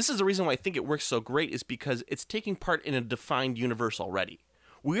 And this is the reason why I think it works so great is because it's taking part in a defined universe already.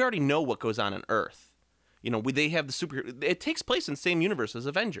 We already know what goes on Earth. They have the superhero. It takes place in the same universe as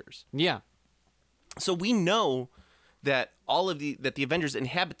Avengers. Yeah. So we know that that the Avengers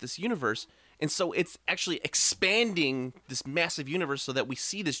inhabit this universe, and so it's actually expanding this massive universe so that we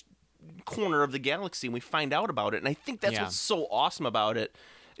see this corner of the galaxy and we find out about it. And I think that's what's so awesome about it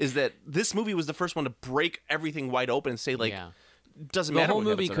is that this movie was the first one to break everything wide open and say doesn't matter. The whole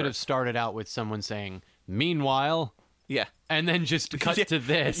movie could have started out with someone saying, "Meanwhile." Yeah. And then just cut to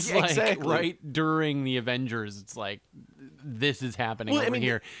this. Yeah, exactly. Right during the Avengers. It's like, this is happening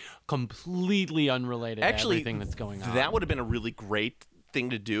here. Completely unrelated to everything that's going on. That would have been a really great thing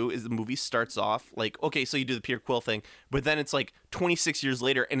to do is the movie starts off like, okay, so you do the Peter Quill thing, but then it's like 26 years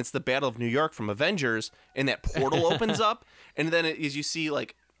later and it's the Battle of New York from Avengers and that portal opens up and then as you see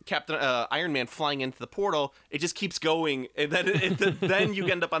like Captain Iron Man flying into the portal, it just keeps going, and then then you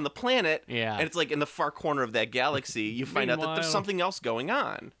end up on the planet, and it's like in the far corner of that galaxy, you find out that there's something else going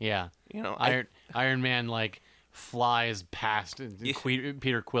on. Yeah, Iron Man like flies past, and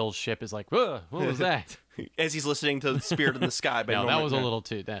Peter Quill's ship is like, what was that? As he's listening to Spirit in the Sky. By that was a little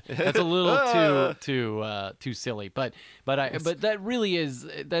too. That's a little too silly. But that really is.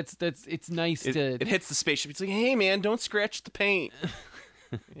 That's it's nice to. It hits the spaceship. It's like, hey man, don't scratch the paint.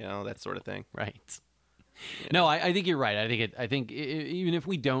 That sort of thing. Right. Yeah. No, I think you're right. I think even if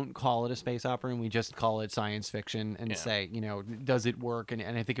we don't call it a space opera and we just call it science fiction and say, does it work? And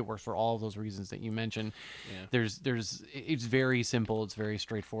I think it works for all of those reasons that you mentioned. Yeah. It's very simple. It's very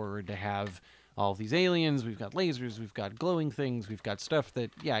straightforward to have all of these aliens. We've got lasers. We've got glowing things. We've got stuff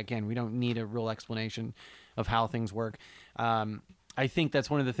that, again, we don't need a real explanation of how things work. I think that's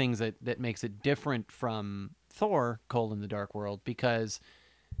one of the things that makes it different from Thor: The Dark World, because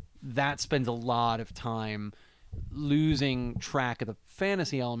that spends a lot of time losing track of the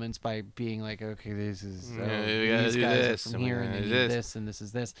fantasy elements by being like, okay, this is these guys are from here, and they need this, and this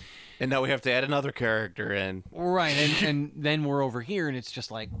is this, and now we have to add another character in, right? And then we're over here, and it's just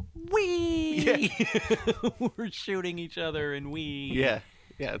like we're shooting each other, and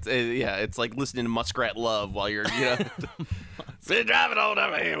it's like listening to Muskrat Love while you're say driving on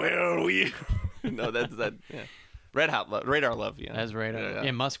down here. No, that's that. Yeah. Radar Love, That's Radar.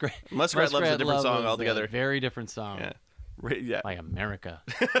 Yeah, Muskrat Love's a different song altogether. Very different song. Yeah. Like America.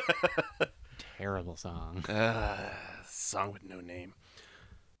 Terrible song. Song with no name.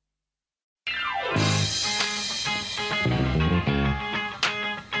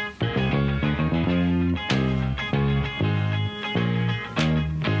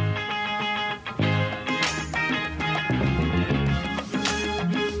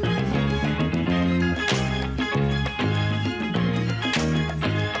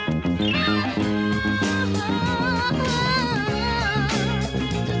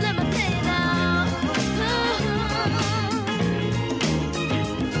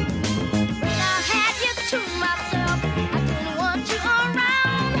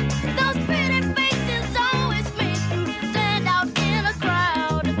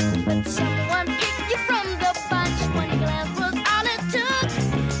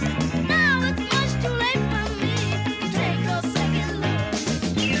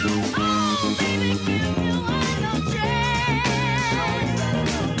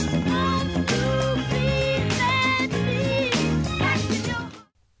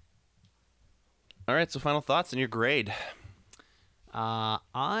 All right, so final thoughts and your grade.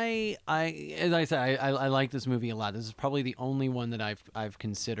 I as I said, I like this movie a lot. This is probably the only one that I've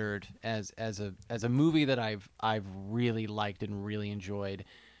considered as a movie that I've really liked and really enjoyed.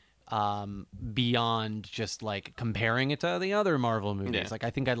 Beyond just like comparing it to the other Marvel movies, Yeah. like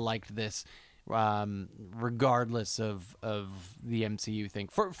I think I liked this, regardless of the MCU thing,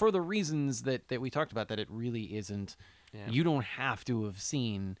 for the reasons that we talked about. That it really isn't. Yeah. You don't have to have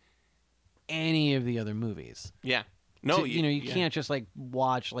seen any of the other movies. Yeah. No, you yeah. can't just like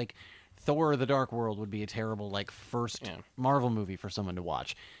watch like Thor: The Dark World would be a terrible like first Yeah. Marvel movie for someone to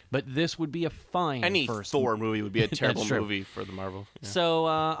watch, but this would be a fine Any first Thor movie would be a terrible true. movie for the Marvel. Yeah. So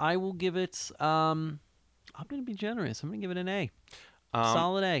I will give it. I'm going to be generous. I'm going to give it an A.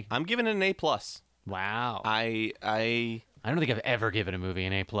 Solid A. I'm giving it an A+. Wow. I I don't think I've ever given a movie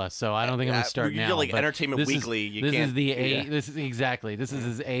an A+, so I don't think I'm going to start you're now. like but Entertainment this Weekly, Is, you this can't- is the A. yeah. This is exactly. This is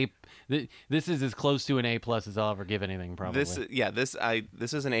as A. This is as close to an A+ as I'll ever give anything. Probably. this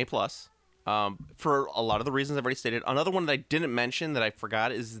is an A+. For a lot of the reasons I've already stated. Another one that I didn't mention that I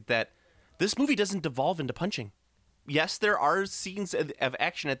forgot is that this movie doesn't devolve into punching. Yes, there are scenes of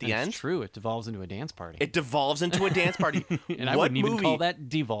action at the That's end. true. It devolves into a dance party. It devolves into a dance party. and I wouldn't even call that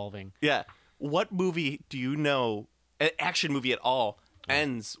devolving. Yeah. What movie do you know, an action movie at all,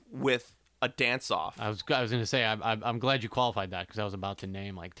 ends with a dance-off? I was going to say I'm glad you qualified that because I was about to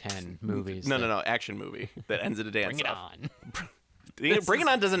name like 10 movies. No, action movie that ends in a dance-off. Bring it on. Bring It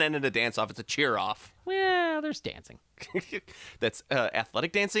On doesn't end in a dance-off. It's a cheer-off. Well, there's dancing. That's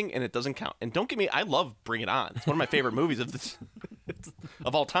athletic dancing, and it doesn't count. And don't get me, I love Bring It On. It's one of my favorite movies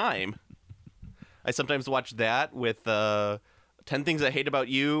of all time. I sometimes watch that with 10 Things I Hate About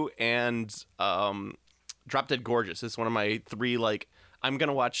You and Drop Dead Gorgeous. It's one of my 3, like, I'm going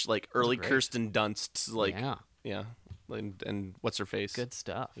to watch, like, early great. Kirsten Dunst, like, Yeah. and what's her face? Good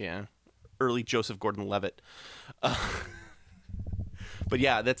stuff. Yeah. Early Joseph Gordon-Levitt. But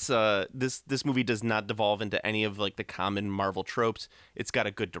yeah, that's this movie does not devolve into any of like the common Marvel tropes. It's got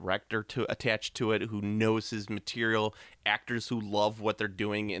a good director attached to it who knows his material, actors who love what they're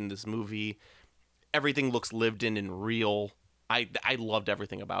doing in this movie. Everything looks lived in and real. I loved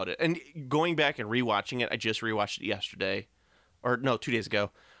everything about it. And going back and rewatching it, I just rewatched it yesterday, or no, 2 days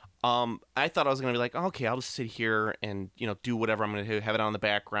ago. I thought I was gonna be like, okay, I'll just sit here and do whatever I'm gonna do, have it on in the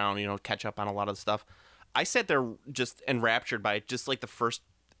background, catch up on a lot of the stuff. I sat there just enraptured by it, just like the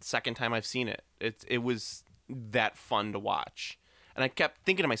second time I've seen it. It was that fun to watch. And I kept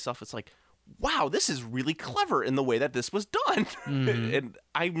thinking to myself, it's like, wow, this is really clever in the way that this was done. And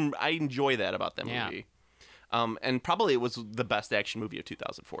I enjoy that about that movie. And probably it was the best action movie of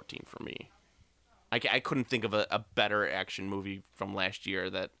 2014 for me. I couldn't think of a better action movie from last year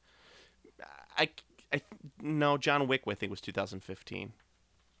that no, John Wick, I think, was 2015.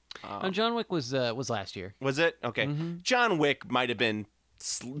 John Wick was last year. Was it? Okay. John Wick might have been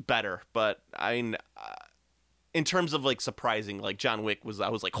better, but in terms of like surprising, like John Wick I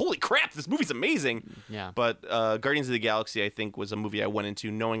was like, holy crap, this movie's amazing. Yeah. But Guardians of the Galaxy, I think, was a movie I went into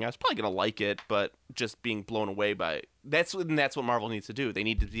knowing I was probably gonna like it, but just being blown away by it. That's what Marvel needs to do. They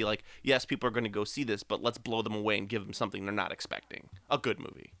need to be like, yes, people are going to go see this, but let's blow them away and give them something they're not expecting. A good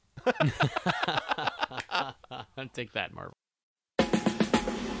movie. I'll take that, Marvel.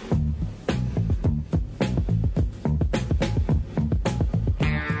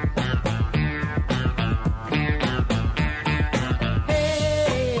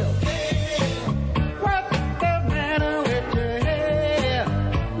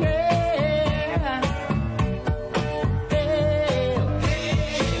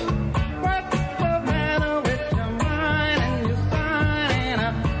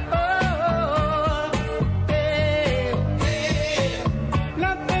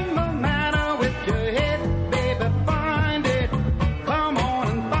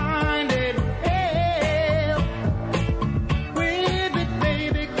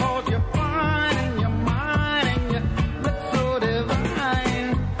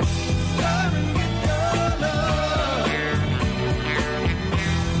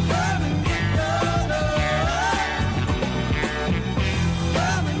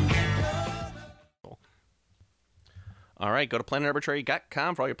 All right, go to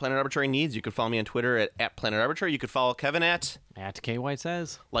planetarbitrary.com for all your Planet Arbitrary needs. You can follow me on Twitter at Planet Arbitrary. You can follow Kevin at K White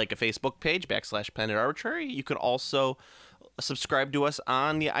Says. Like a Facebook page, /Planet Arbitrary. You can also subscribe to us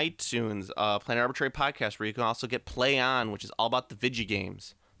on the iTunes Planet Arbitrary podcast, where you can also get Play On, which is all about the video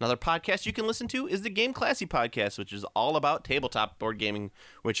games. Another podcast you can listen to is the Game Classy podcast, which is all about tabletop board gaming,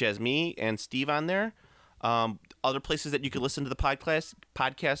 which has me and Steve on there. Other places that you can listen to the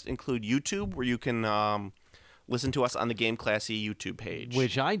podcast include YouTube, where you can listen to us on the Game Classy YouTube page.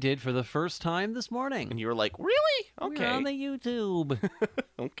 Which I did for the first time this morning. And you were like, really? Okay. We're on the YouTube.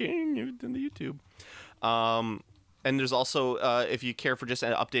 Okay, you're in the YouTube. And there's also, if you care for just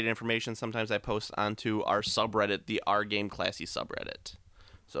updated information, sometimes I post onto our subreddit, the Our Game Classy subreddit.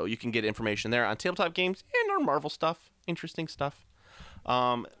 So you can get information there on tabletop games and our Marvel stuff, interesting stuff.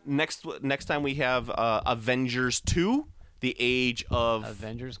 Next time we have Avengers 2, The Age of...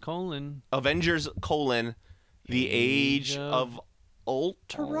 Avengers: The Age of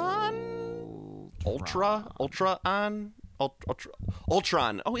Ultron? Ultron.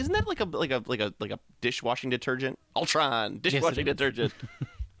 Oh, isn't that like a dishwashing detergent? Ultron, dishwashing detergent.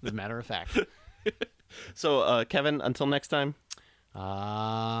 As a matter of fact. So, Kevin, until next time.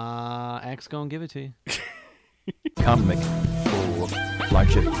 X gonna give it to you. Comic for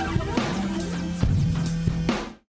Flagship.